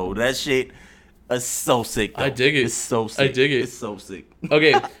people, though. That shit is so sick, though. I dig it. It's so sick. I dig it. It's so sick.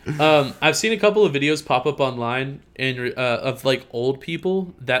 Okay, I've seen a couple of videos pop up online of like old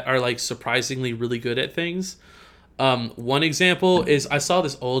people that are like surprisingly really good at things. One example is I saw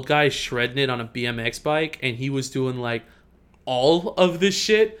this old guy shredding it on a BMX bike, and he was doing like all of this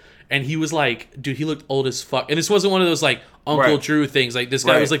shit, and he was like, dude, he looked old as fuck. And this wasn't one of those like Uncle Drew things. Like this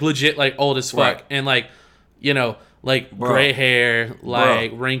guy was like legit like old as fuck, and like, you know, like gray hair,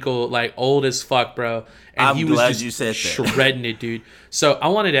 like wrinkle, like old as fuck, bro. And he was just shredding it, dude. So I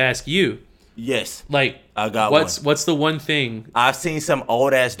wanted to ask you. Yes. Like, I got what's the one thing? I've seen some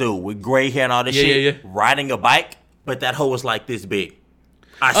old ass dude with gray hair and all this shit riding a bike, but that hoe was like this big.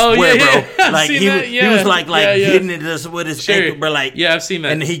 I swear, bro. Like he was like getting into this with his ankle, bro. Like I've seen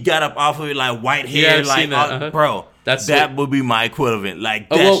that. And he got up off of it like white hair, I've seen that. Bro. That would be my equivalent. Like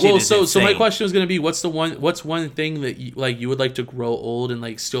that shit is so insane. my question was gonna be, what's one thing that you would like to grow old and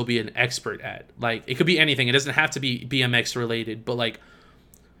like still be an expert at? Like it could be anything. It doesn't have to be BMX related, but like,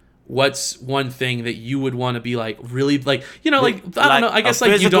 what's one thing that you would want to be like really like, you know, like I don't know. I guess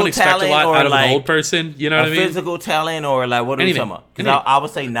like you don't expect a lot out of an old person. You know what I mean? Physical talent or like what are you talking about? Because I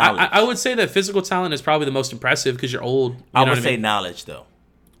would say knowledge. I would say that physical talent is probably the most impressive because you're old. I would say knowledge though.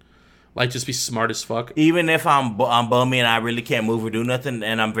 Like just be smart as fuck. Even if I'm bummy and I really can't move or do nothing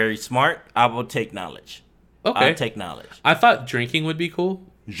and I'm very smart, I will take knowledge. Okay. I'll take knowledge. I thought drinking would be cool.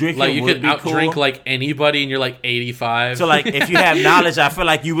 Drinking like you could outdrink cool. like anybody and you're like 85. So like if you have knowledge, I feel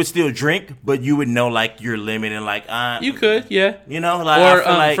like you would still drink, but you would know like your limit and like you could, yeah. You know, like or I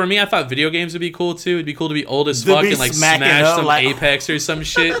feel like, for me, I thought video games would be cool too. It'd be cool to be old as fuck and like smash some like, Apex or some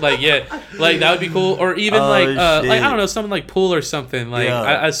shit. Like like that would be cool. Or even like I don't know, something like pool or something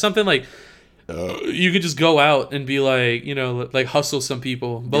like something like you could just go out and be like, you know, like hustle some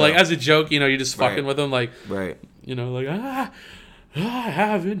people, but like as a joke, you know, you're just fucking with them, like, you know, like I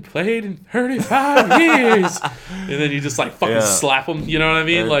haven't played in 35 years, and then you just like fucking slap them. You know what I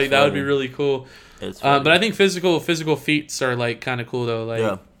mean? Like that would be really cool. But I think physical feats are like kind of cool though.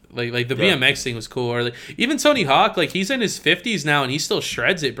 Like like the BMX thing was cool, or like even Tony Hawk, like he's in his 50s now and he still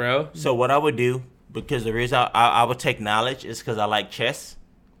shreds it, bro. So what I would do, because the reason I would take knowledge is because I like chess,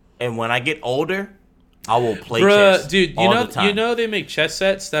 and when I get older, I will play chess. Dude, you know they make chess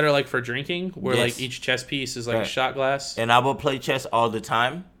sets that are like for drinking, where like each chess piece is like a shot glass. And I will play chess all the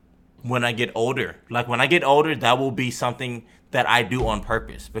time when I get older. Like when I get older, that will be something that I do on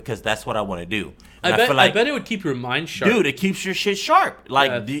purpose because that's what I want to do. I bet it would keep your mind sharp. Dude, it keeps your shit sharp.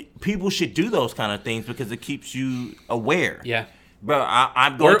 Like people should do those kind of things because it keeps you aware. Yeah. Bro,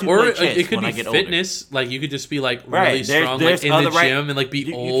 I'm going to play chess it could when be I get fitness. older. Like you could just be like really strong, like in the gym and like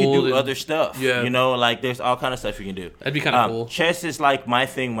be old. You can do other stuff. Yeah. You know, like there's all kind of stuff you can do. That'd be kind of cool. Chess is like my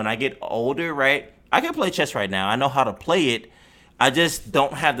thing. When I get older, right? I can play chess right now. I know how to play it. I just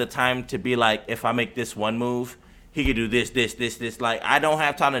don't have the time to be like, if I make this one move, he could do this. Like I don't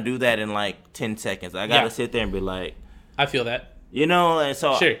have time to do that in like 10 seconds. I gotta sit there and be like, I feel that. You know, and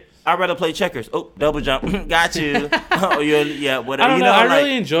so sure. I'd rather play checkers. Oh, double jump. Got you. Whatever. I don't know.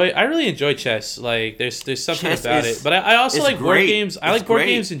 I really enjoy chess. Like there's something about it. But I also like board games. I like board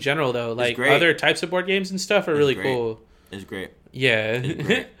games in general though. Like other types of board games and stuff are really cool. It's great. Yeah. It's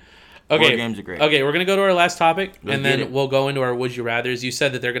great. Okay. Board games are great. Okay, we're gonna go to our last topic, and then we'll go into our would you rather's. You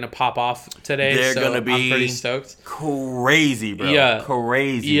said that they're gonna pop off today. They're gonna be I'm pretty stoked. Crazy, bro. Yeah.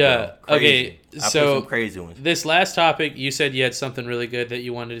 Crazy. Yeah. Bro. Crazy. Okay. So some crazy ones. This last topic, you said you had something really good that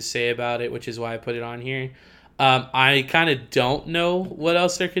you wanted to say about it, which is why I put it on here. I kind of don't know what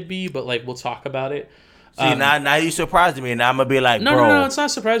else there could be, but like we'll talk about it. See, now you surprised me, and I'm gonna be like, no, bro. No, it's not a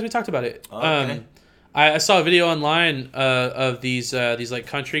surprise. We talked about it. Okay. I saw a video online of these like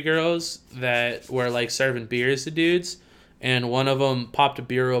country girls that were like serving beers to dudes, and one of them popped a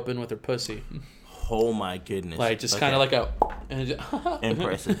beer open with her pussy. Oh my goodness! Like just kind of like a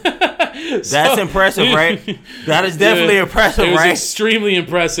impressive. That's impressive, right? That is definitely impressive, it was right? Extremely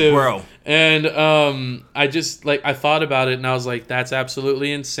impressive, bro. And I just like I thought about it, and I was like, that's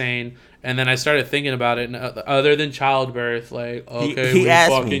absolutely insane. And then I started thinking about it, and other than childbirth, like, okay, we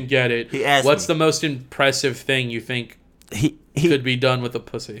fucking get it. He asked What's the most impressive thing you think could be done with a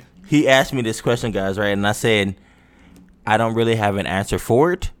pussy? He asked me this question, guys, right? And I said, I don't really have an answer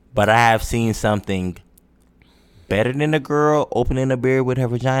for it, but I have seen something better than a girl opening a beer with her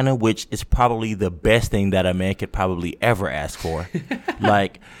vagina, which is probably the best thing that a man could probably ever ask for.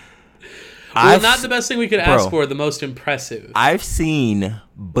 Like... Well, not the best thing we could ask for, the most impressive. I've seen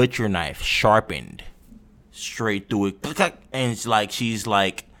butcher knife sharpened straight through it. And it's like she's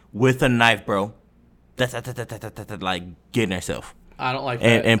like with a knife, bro. Like getting herself. I don't like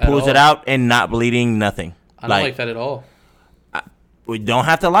that. And pulls it out and not bleeding, nothing. I don't like that at all. We don't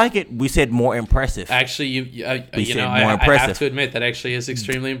have to like it. We said more impressive. Actually, I have to admit that actually is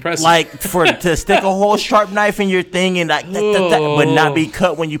extremely impressive. Like to stick a whole sharp knife in your thing and like, but not be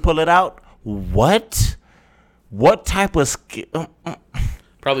cut when you pull it out. What type of skill?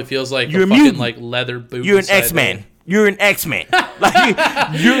 Probably feels like you're a fucking like leather boot. You're an X-Man. You're an X-Man. Like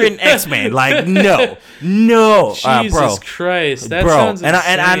you're an X-Man. Like no. Jesus Christ, that sounds insane.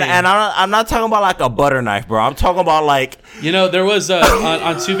 And I'm not talking about like a butter knife, bro. I'm talking about like there was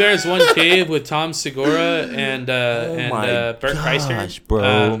on Two Bears One Cave with Tom Segura and Bert Kreischer,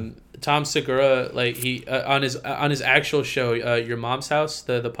 bro. Tom Segura, like he on his actual show, Your Mom's House,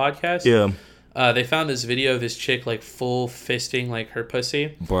 the podcast. Yeah. They found this video of this chick like full fisting like her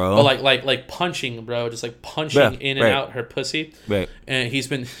pussy, bro. But like punching, bro, just like punching in and out her pussy. Right. And he's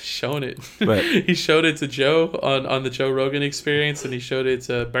been showing it. Right. He showed it to Joe on the Joe Rogan Experience, and he showed it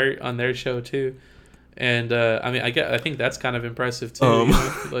to Bert on their show too. And I think that's kind of impressive too.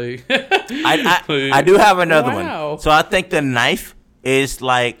 Like I do have another one. So I think the knife is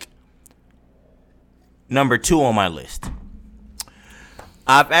like number 2 on my list.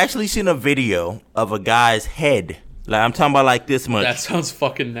 I've actually seen a video of a guy's head. Like I'm talking about like this much. That sounds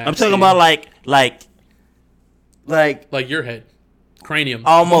fucking nasty. I'm talking about like your head. Cranium.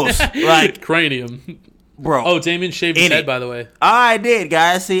 Almost. Like cranium. Bro. Oh, Damien shaved his head, by the way. I did,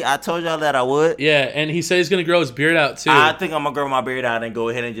 guys. See, I told y'all that I would. Yeah, and he said he's going to grow his beard out, too. I think I'm going to grow my beard out and go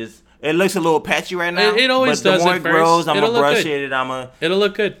ahead and just... It looks a little patchy right now. It always does. But the more it grows, I'm going to brush it. And it'll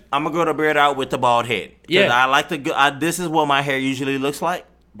look good. I'm going to grow the beard out with the bald head. Yeah. I like this is what my hair usually looks like.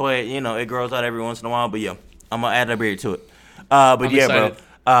 But, it grows out every once in a while. But, yeah, I'm going to add a beard to it. But, I'm excited.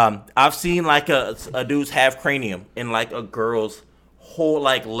 bro. I've seen, like, a dude's half cranium in, like, a girl's whole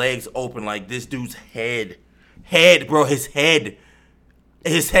like legs open, like this dude's head, bro, his head.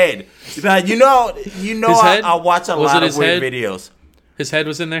 Now I watch a lot of weird videos. His head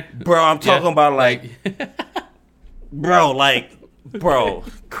was in there, bro. I'm talking about like, bro,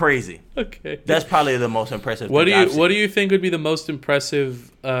 crazy. Okay, that's probably the most impressive. What do you think would be the most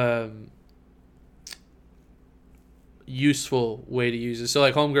impressive, useful way to use it? So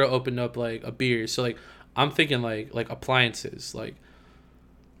like, homegirl opened up like a beer. So like, I'm thinking like appliances. Like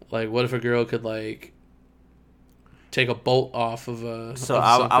what if a girl could like take a bolt off of a. So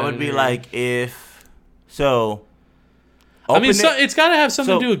I would be like, if so. I mean, it's got to have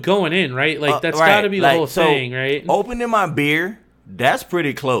something to do with going in, right? Like that's got to be the whole thing, right? Opening my beer, that's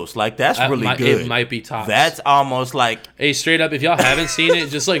pretty close. Like that's really good. It might be tops. That's almost like. Hey, straight up, if y'all haven't seen it,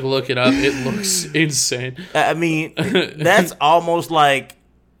 just like look it up. It looks insane. I mean, that's almost like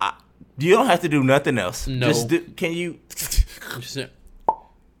you don't have to do nothing else. No. Can you?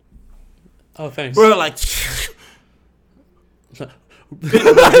 Oh, thanks, bro. Like.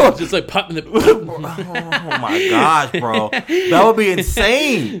 Just like popping the. Oh my gosh, bro, that would be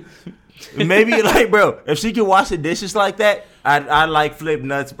insane. Maybe like, bro, if she could wash the dishes like that, I'd like flip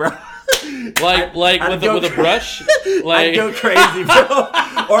nuts, bro. Like with a brush, like I'd go crazy, bro.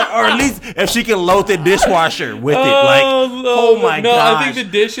 or at least if she can load the dishwasher with it, like oh my god. No, gosh. I think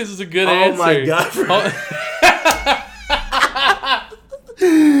the dishes is a good answer. Oh my god, bro.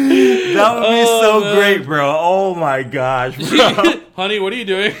 That would be so great, bro. Oh my gosh, bro. Honey, what are you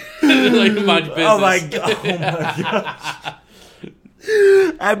doing? Like, mind your business. Oh my god. Oh my gosh.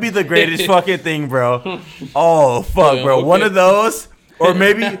 That'd be the greatest fucking thing, bro. Oh fuck, bro. Okay. One of those, or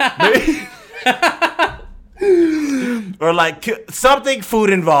maybe or like something food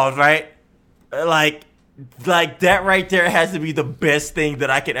involved, right? Like that right there has to be the best thing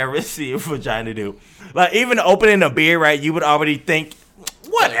that I could ever see a vagina do. Like even opening a beer, right? You would already think.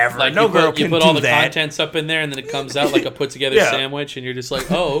 Whatever. Like no girl can do that. You put all the contents up in there, and then it comes out like a put together sandwich, and you're just like,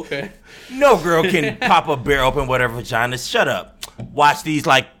 oh, okay. No girl can pop a beer open, whatever vagina. Shut up. Watch these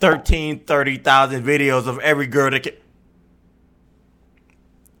like 30,000 videos of every girl that can.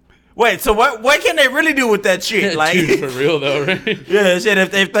 Wait, so what can they really do with that shit? Like, dude, for real though, right? Yeah, shit.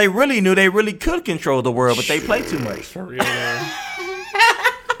 If they really knew, they really could control the world, but they play too much. For real though.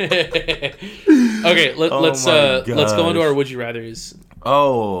 Okay, let's go into our would you rather's.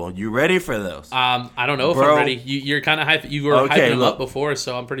 Oh, you ready for those? I don't know if I'm ready. You're kind of hype. You were hyping them up before,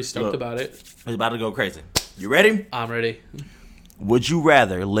 so I'm pretty stoked about it. It's about to go crazy. You ready? I'm ready. Would you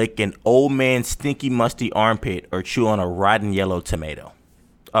rather lick an old man's stinky, musty armpit or chew on a rotten yellow tomato?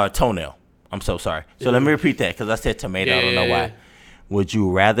 Toenail. I'm so sorry. So let me repeat that because I said tomato. I don't know why. Would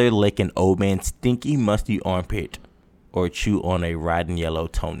you rather lick an old man's stinky, musty armpit or chew on a rotten yellow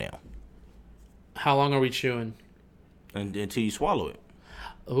toenail? How long are we chewing? Until you swallow it.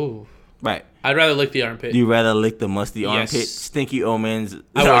 Oh. Right. I'd rather lick the armpit. You rather lick the musty armpit? Stinky old man's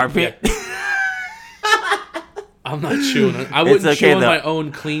armpit? Yeah. I'm not chewing on it. I wouldn't chew on my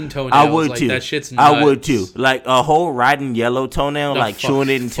own clean toenails. I would too. That shit's nuts. I would too. Like a whole rotten yellow toenail, like chewing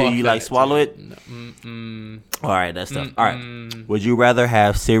it until you like swallow it. No. All right, that's tough. All right. Would you rather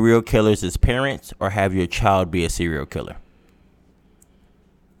have serial killers as parents or have your child be a serial killer?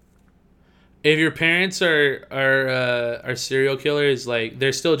 If your parents are serial killers, like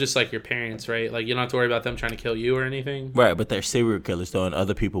they're still just like your parents, right? Like you don't have to worry about them trying to kill you or anything. Right, but they're serial killers though, and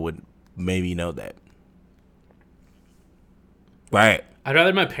other people would maybe know that. Right. I'd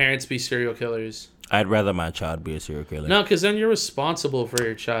rather my parents be serial killers. I'd rather my child be a serial killer. No, because then you're responsible for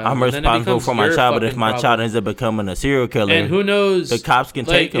your child. I'm responsible for my child, but if my child ends up becoming a serial killer, and who knows, the cops can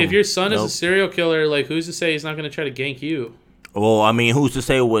take him. If your son is a serial killer, like who's to say he's not going to try to gank you? Well, I mean, who's to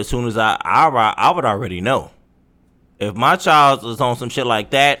say? Well, as soon as I would already know. If my child is on some shit like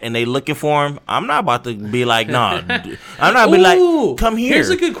that and they looking for him, I'm not about to be like, nah. I'm not be like, come here.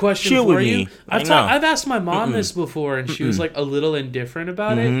 Here's a good question for you. I've asked my mom this before, and she was like a little indifferent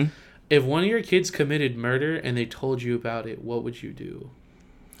about it. If one of your kids committed murder and they told you about it, what would you do?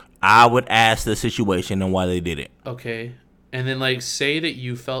 I would ask the situation and why they did it. Okay. And then like say that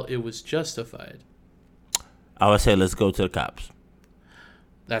you felt it was justified. I would say, let's go to the cops.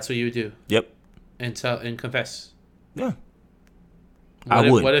 That's what you would do? Yep. And confess? Yeah.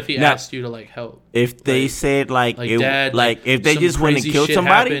 What if he asked you to like help? If they said Dad, if they just went and killed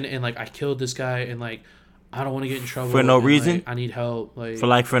somebody and like I killed this guy and like I don't want to get in trouble for no reason. Like, I need help.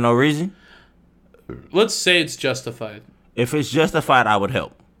 For no reason. Let's say it's justified. If it's justified, I would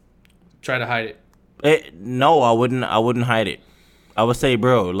help. Try to hide it. No, I wouldn't. I wouldn't hide it. I would say,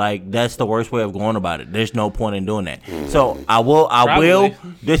 bro, like that's the worst way of going about it. There's no point in doing that. So I will.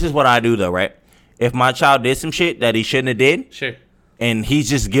 This is what I do though, right? If my child did some shit that he shouldn't have did, sure, and he's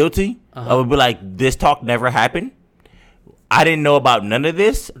just guilty, I would be like, this talk never happened. I didn't know about none of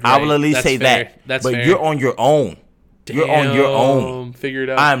this. I will at least That's say fair. that. That's but fair. you're on your own. You're on your own. Figure it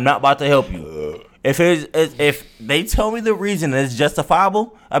out. I'm not about to help you. If they tell me the reason and it's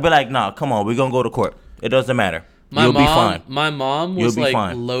justifiable, I'd be like, nah, come on, we're gonna go to court. It doesn't matter. You'll be fine. My mom was You'll be like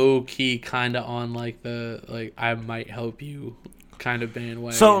fine. low key, kind of on like the like I might help you kind of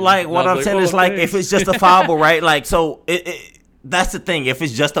bandwagon. So like what And I I'm was saying "Oh, is like thanks." if it's justifiable, right? Like so that's the thing. If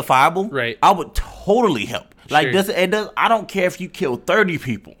it's justifiable, Right. I would totally help. Like Sure. it does. I don't care if you kill 30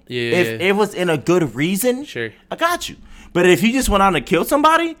 people. Yeah. If it was in a good reason, Sure. I got you. But if you just went out and killed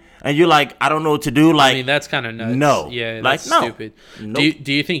somebody and you're like, I don't know what to do, like I mean, that's kind of nuts. no. Yeah, Like, that's no. stupid. Nope.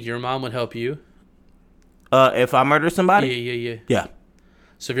 Do you think your mom would help you? if I murder somebody, Yeah. yeah.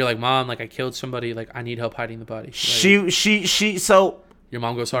 So if you're like, Mom, like I killed somebody, like I need help hiding the body. Like, She so your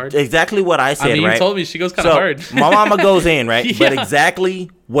mom goes hard. exactly what I said, I mean, right? you told me she goes kind of So hard. my mama goes in, right? But Yeah.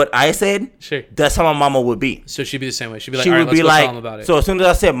 exactly what I said, Sure. that's how my mama would be. So she'd be the same way. She'd be like, She all right, would let's be go like, tell him about it. so as soon as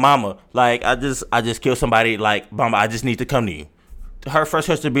I said mama, like I just killed somebody, like mama, I just need to come to you. Her first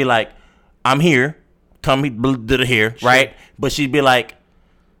question would be like, I'm here, come to the here, right? But she'd be like,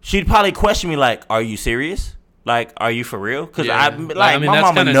 she'd probably question me like, are you serious? Like, are you for real? Because Yeah. I mean, my that's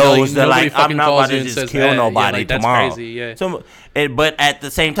mama kinda knows like, that nobody like I'm fucking not calls about you to and just says kill that. Yeah, nobody like, that's tomorrow. crazy, yeah. So, but at the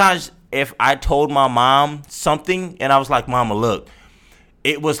same time, if I told my mom something and I was like, Mama, look,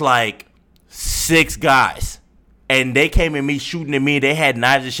 it was like 6 guys. And they came at me shooting at me. They had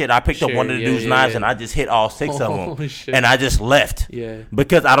knives and shit. I picked up Sure, one of the yeah, dude's yeah, knives yeah. and I just hit all 6 of Holy them. shit. And I just left. Yeah.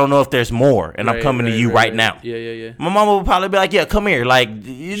 Because I don't know if there's more. And I'm Right, coming to you right now. Yeah. My mama would probably be like, yeah, come here. Like,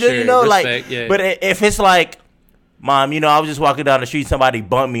 you Sure, know, respect, like, yeah. but if it's like, Mom, I was just walking down the street, somebody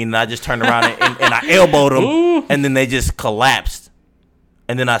bumped me, and I just turned around and I elbowed them, Ooh. and then they just collapsed.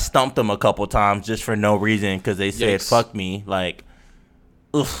 And then I stumped them a couple times just for no reason because they said, Yikes. fuck me. Like,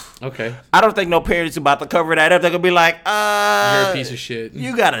 oof. Okay. I don't think no parents about to cover that up. They're going to be like, You're a piece of shit.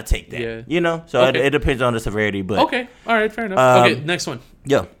 you got to take that. Yeah. So Okay. it depends on the severity. But Okay. All right. Fair enough. Okay. Next one.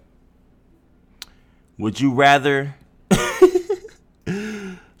 yeah. Would you rather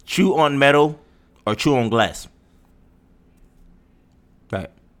chew on metal or chew on glass? Right.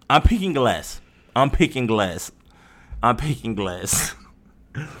 I'm picking glass. I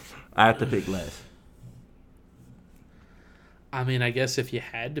have to pick glass. I mean, I guess if you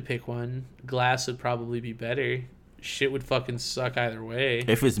had to pick one, glass would probably be better. Shit would fucking suck either way.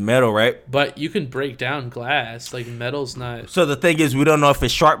 If it's metal, right? But you can break down glass. Like, metal's not... So the thing is, we don't know if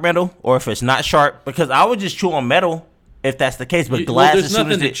it's sharp metal or if it's not sharp, because I would just chew on metal if that's the case. But glass, there's as soon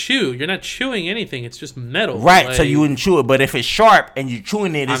nothing as to chew. You're not chewing anything. It's just metal. right, so Like, you wouldn't chew it. But if it's sharp and you're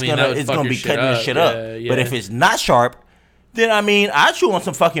chewing it, it's I mean, that would it's fuck gonna your be shit cutting your up. shit up. Yeah, But yeah. if it's not sharp, then I chew on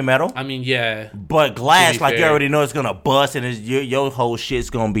some fucking metal. I mean, yeah. But glass, To be like you fair. already know, it's gonna bust, and your whole shit's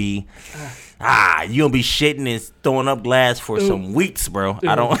gonna be you gonna be shitting and throwing up glass for some weeks, bro.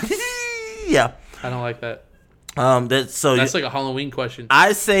 I don't. Yeah. I don't like that. That's Like a Halloween question.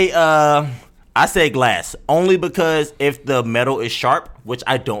 I say glass only because if the metal is sharp, which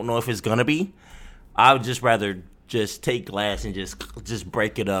I don't know if it's gonna be, I would just rather just take glass and just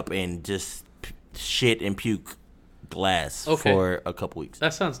break it up and just shit and puke glass for a couple weeks.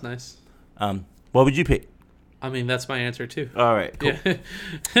 That sounds nice. What would you pick? I mean, that's my answer too. All right, cool. Yeah.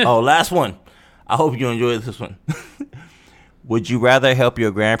 Oh, last one. I hope you enjoyed this one. Would you rather help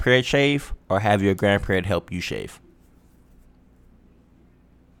your grandparent shave or have your grandparent help you shave?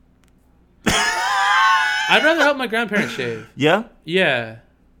 I'd rather help my grandparents shave. Yeah, Yeah.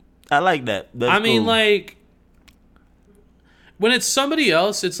 I like that. That's I mean, cool. like, when it's somebody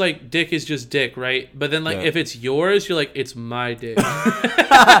else, it's like dick is just dick, right? But then, like, Yeah. if it's yours, you're like, it's my dick. You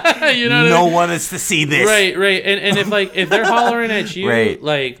know what I no mean? one is to see this. Right. And if they're hollering at you, Right.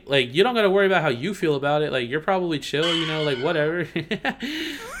 like you don't got to worry about how you feel about it. Like, you're probably chill, like whatever.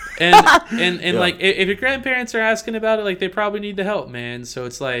 and like if your grandparents are asking about it, like they probably need the help, man. So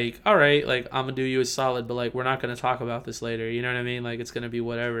it's like, all right, like I'm gonna do you a solid, but like we're not gonna talk about this later. You know what I mean? Like it's gonna be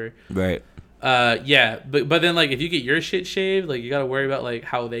whatever. Right. Yeah, but then like if you get your shit shaved, like you gotta worry about like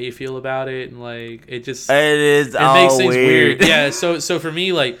how they feel about it, and like it just It makes things weird. Yeah, so for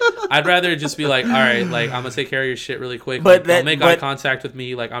me, like I'd rather just be like, all right, like I'm gonna take care of your shit really quick. But Like, don't make eye contact with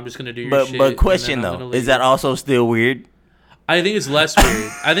me. Like I'm just gonna do your shit. But question and then I'm though, gonna is leave. that also still weird? I think it's less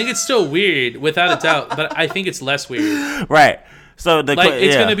weird. I think it's still weird without a doubt, but I think it's less weird. Right. So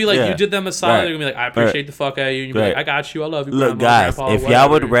It's gonna be like you did them a solid. Right. They're gonna be like, I appreciate the fuck out of you. And you're Right. like, I got you. I love you. Look, grandma, guys, grandpa, if y'all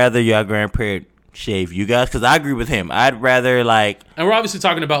would whatever. rather your grandparent shave you guys, because I agree with him. I'd rather like And we're obviously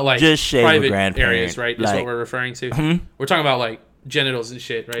talking about like just shave a private grandparent. areas, right? Is Like- what we're referring to. We're talking about like genitals and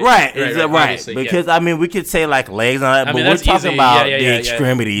shit, right? Right. Because I mean, we could say like legs and all that, but we're talking about the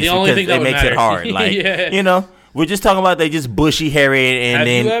extremities because it makes it hard. Like you know, we're just talking about they just bushy, hairy, and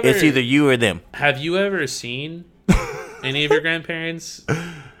then it's either you or them. Have you ever seen any of your grandparents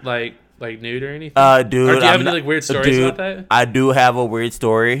like nude or anything? Dude, or do you have any like weird stories about that? I do have a weird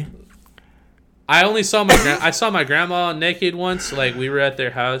story. I only saw my grandma naked once. Like we were at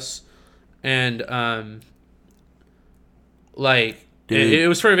their house, and like it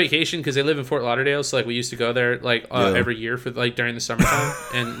was for a vacation because they live in Fort Lauderdale. So like we used to go there like every year for like during the summertime,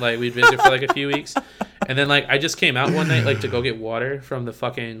 and like we'd visit for like a few weeks. And then like I just came out one night like to go get water from the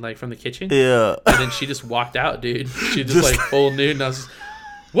fucking like from the kitchen. Yeah. And then she just walked out, dude. She just like full nude, and I was just,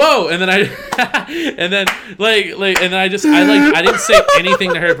 whoa! And then I didn't say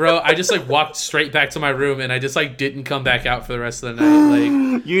anything to her, bro. I just like walked straight back to my room, and I just like didn't come back out for the rest of the night. Like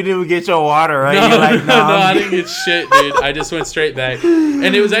you didn't get your water, right? No, You're like, no, I didn't get shit, dude. I just went straight back, and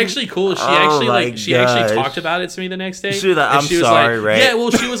it was actually cool. She actually talked about it to me the next day. She was like, she was sorry, like, right? Yeah,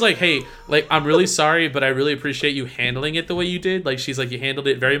 well, she was like, hey, like I'm really sorry, but I really appreciate you handling it the way you did. Like she's like, you handled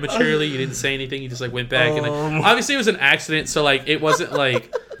it very maturely. You didn't say anything. You just like went back, and like, obviously it was an accident, so like it wasn't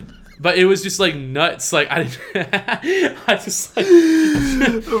like. But it was just like nuts. Like I just like,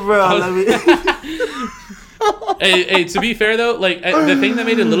 bro. Hey, to be fair though, like the thing that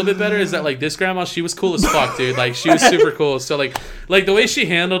made it a little bit better is that like this grandma, she was cool as fuck, dude. Like she was super cool. So like the way she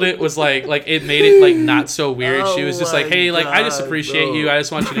handled it was like it made it like not so weird. She was just like, hey, like I just appreciate you. I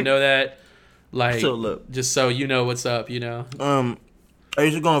just want you to know that, like, so look, just so you know what's up, you know. I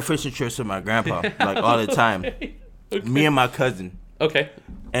used to go on fishing trips with my grandpa like all the time. Okay. Me and my cousin. Okay.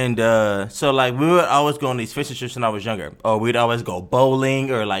 And so like we would always go on these fishing trips when I was younger, or we'd always go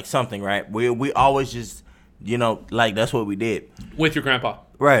bowling or like something, right? We always just, you know, like that's what we did with your grandpa,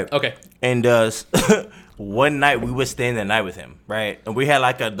 right? Okay. And one night we would stay the night with him, right? And we had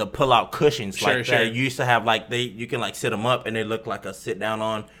like the pull out cushions, sure. That you used to have like you can like sit them up and they look like a sit down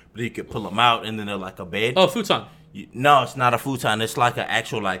on, but you could pull them out and then they're like a bed. Oh, futon. No, it's not a futon. It's like an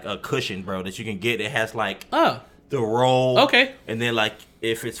actual like a cushion, bro, that you can get. It has like the roll. Okay. And then like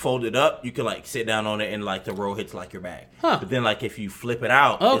if it's folded up, you can like sit down on it and like the roll hits like your bag. Huh. But then like if you flip it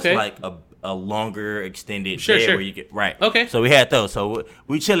out, it's like a longer extended bed where you get right. Okay. So we had those. So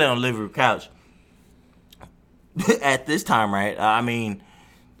we chilling on the living room couch. At this time, right? I mean,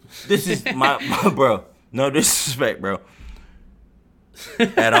 this is my bro. No disrespect, bro.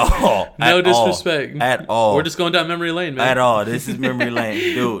 At all. No disrespect. At all. We're just going down memory lane, man. At all. This is memory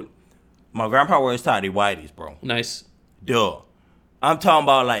lane, dude. My grandpa wears tidy whities, bro. Nice. Duh. I'm talking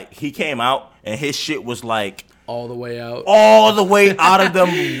about like he came out and his shit was like all the way out. All the way out of them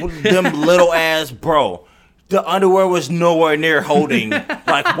little ass, bro. The underwear was nowhere near holding.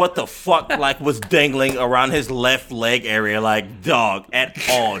 Like what the fuck like was dangling around his left leg area, like dog at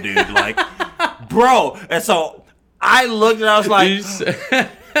all, dude. Like bro. And so I looked and I was like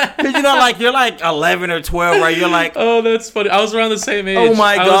cause you know, like you're like 11 or 12, right? You're like, oh, that's funny. I was around the same age. Oh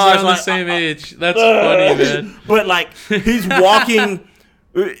my god, I was around the same age. That's funny, man. But like, he's walking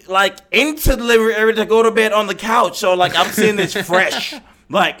like into the living area to go to bed on the couch. So like, I'm seeing this fresh.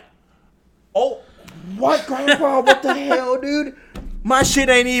 Like, oh, what, grandpa? What the hell, dude? My shit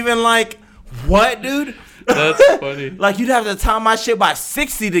ain't even like what, dude? That's funny. Like you'd have to time my shit by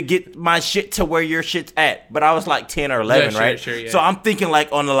 60 to get my shit to where your shit's at. But I was like 10 or 11, right? Sure, yeah. So I'm thinking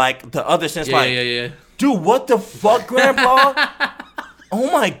like on the other sense, yeah. Dude, what the fuck, grandpa?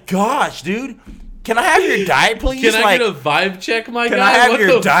 Oh my gosh, dude. Can I have your diet, please? Can I get a vibe check, my guy? Can I have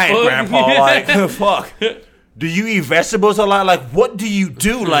your diet, grandpa? Like, fuck. Do you eat vegetables a lot? Like, what do you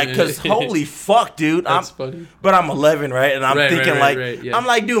do? Like, because holy fuck, dude. That's funny. But I'm 11, right? And I'm thinking, right, I'm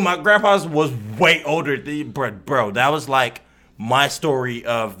like, dude, my grandpa's was way older than you. Bro, that was like my story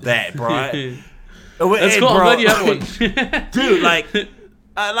of that, bro. That's cool. Bro, I'm glad you have one. Dude,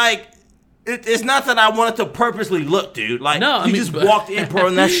 it's not that I wanted to purposely look, dude. Like, no, you just walked in, bro,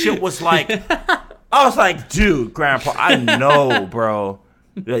 and that shit was like, I was like, dude, grandpa, I know, bro.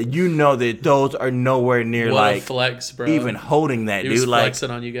 You know that those are nowhere near what a flex, bro. Even holding that, dude. Like flexing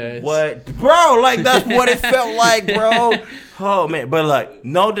on you guys. What, bro? Like that's what it felt like, bro. Oh man, but like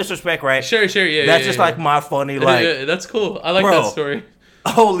no disrespect, right? Sure, yeah. That's just like my funny, like yeah, that's cool. I like that story.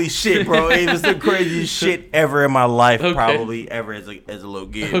 Holy shit, bro! It was the craziest shit ever in my life, probably ever as a little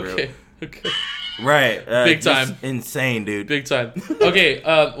kid, bro. Okay. Right. Big time. Insane, dude. Big time. Okay.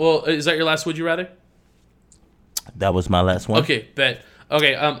 Well, is that your last? Would you rather? That was my last one. Okay. Bet.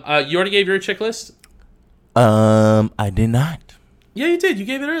 Okay, you already gave your checklist? I did not. Yeah, you did. You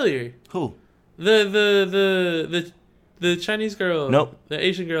gave it earlier. Who? The The Chinese girl. Nope. The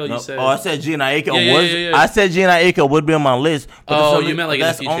Asian girl you said. Oh, I said Gina Aiko. Yeah. I said Gina Aiko would be on my list. But you meant like in the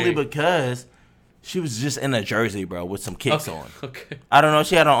that's future. only because she was just in a jersey, bro, with some kicks on. Okay. I don't know if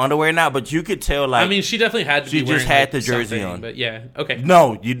she had on underwear now, but you could tell, like... I mean, she definitely had to be She wearing, just had like, the jersey something, on. But yeah, okay.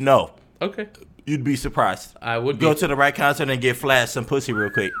 No, you'd know. Okay. You'd be surprised. I would Go to the right concert and get flashed some pussy real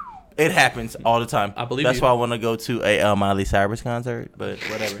quick. It happens all the time. I believe That's you. why I want to go to a Miley Cyrus concert, but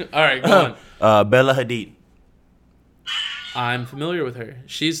whatever. All right, go on. Bella Hadid. I'm familiar with her.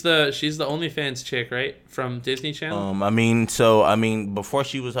 She's the OnlyFans chick, right? From Disney Channel. Before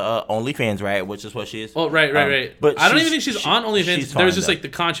she was OnlyFans, right? Which is what she is. Oh, right. But I don't even think she's on OnlyFans. She's There was fine, just like the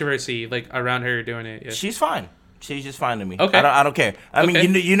controversy like around her doing it. Yeah. She's fine. She's just fine to me. Okay. I don't care. I Okay.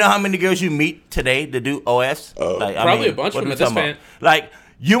 mean, you know how many girls you meet today to do OFs? Probably a bunch of them at this point. Like,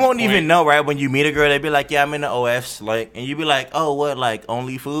 you won't even know, right? When you meet a girl, they be like, yeah, I'm in the OFs. Like, and you be like, oh, what? Like,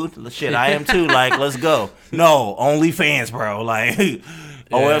 only food? Shit, I am too. Like, let's go. No, OnlyFans, bro. Like,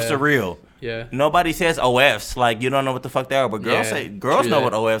 OFs are real. Yeah. Nobody says OFs. Like, you don't know what the fuck they are. But girls know that.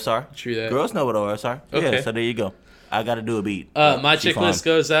 what OFs are. True that. Girls know what OFs are. Okay. Yeah, so there you go. I got to do a beat. My She chick fine. list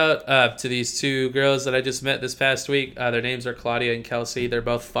goes out to these two girls that I just met this past week. Their names are Claudia and Kelsey. They're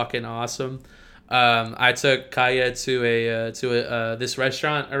both fucking awesome. I took Kaya to this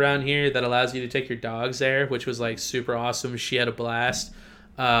restaurant around here that allows you to take your dogs there, which was like super awesome. She had a blast.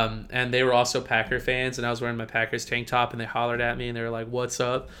 And they were also Packer fans, and I was wearing my Packers tank top, and they hollered at me, and they were like, "What's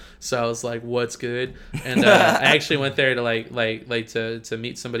up?" So I was like, "What's good?" And I actually went there to to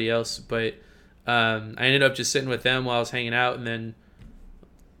meet somebody else, but I ended up just sitting with them while I was hanging out, and then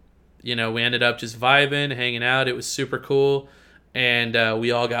we ended up just vibing, hanging out. It was super cool. And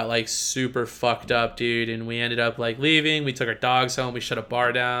we all got like super fucked up, dude. And we ended up like leaving. We took our dogs home. We shut a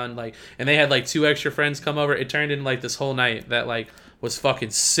bar down. And they had like 2 extra friends come over. It turned into like this whole night that like was fucking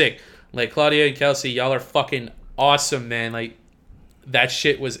sick. Like Claudia and Kelsey, y'all are fucking awesome, man. Like that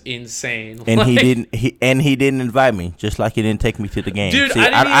shit was insane. And like, he didn't invite me, just like he didn't take me to the game. Dude, See,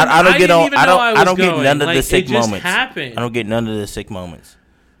 I don't get none of the sick moments. Happened. I don't get none of the sick moments.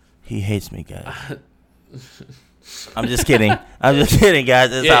 He hates me, guys. I'm just kidding.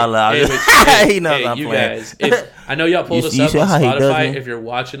 Guys. It's all love. He knows I'm you playing. Guys, I know y'all pulled us You up see on how he does Spotify. me? If you're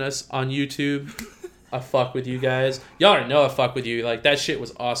watching us on YouTube, I fuck with you guys. Y'all already know I fuck with you. Like that shit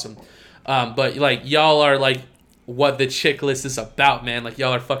was awesome. But like y'all are like what the chick list is about, man. Like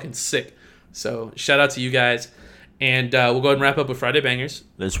y'all are fucking sick. So shout out to you guys. And we'll go ahead and wrap up with Friday Bangers.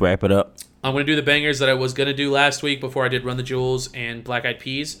 Let's wrap it up. I'm going to do the bangers that I was going to do last week before I did Run the Jewels and Black Eyed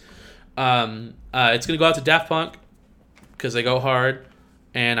Peas. It's going to go out to Daft Punk because they go hard.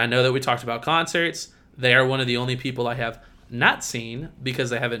 And I know that we talked about concerts. They are one of the only people I have not seen because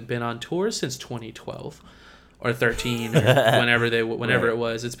they haven't been on tour since 2012 or 13 or whenever it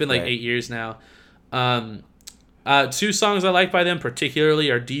was. It's been like 8 years now. 2 songs I like by them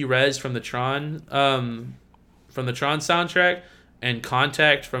particularly are D-Rez from the Tron soundtrack and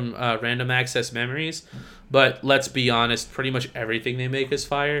Contact from Random Access Memories. But let's be honest, pretty much everything they make is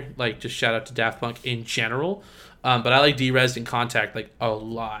fire. Like, just shout out to Daft Punk in general. But I like D-Rez and Contact, like, a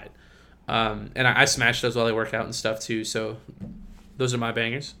lot. And I smash those while I work out and stuff, too. So those are my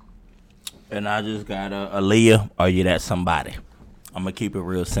bangers. And I just got Aaliyah, Are You That Somebody? I'm going to keep it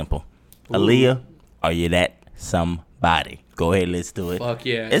real simple. Ooh. Aaliyah, Are You That Somebody? Go ahead, let's do it. Fuck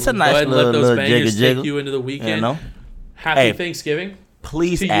yeah. It's a nice little bangers jiggle. Take you into the weekend. You know? Happy Thanksgiving.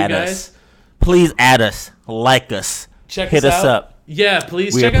 Please add us. Please add us. Like us. Hit us up. Yeah,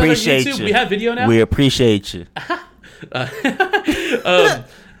 please check out our YouTube. We have video now. We appreciate you.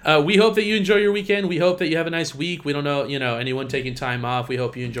 We hope that you enjoy your weekend. We hope that you have a nice week. We don't know, anyone taking time off. We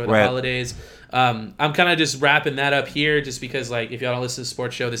hope you enjoy the holidays. I'm kind of just wrapping that up here just because, like, if y'all don't listen to the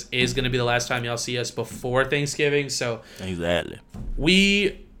sports show, this is going to be the last time y'all see us before Thanksgiving. So exactly.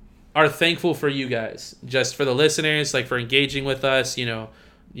 We are thankful for you guys, just for the listeners, like for engaging with us,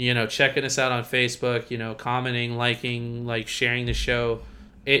 checking us out on Facebook, commenting, liking, like sharing the show.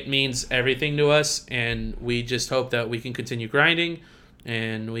 It means everything to us, and we just hope that we can continue grinding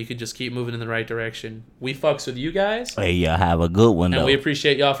and we could just keep moving in the right direction. We fucks with you guys. Hey, y'all have a good one, and we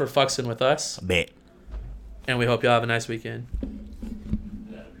appreciate y'all for fucksing with us. Bet. And we hope y'all have a nice weekend.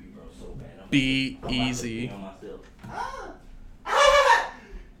 Be easy.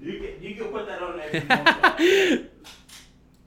 You can put that on there if you want.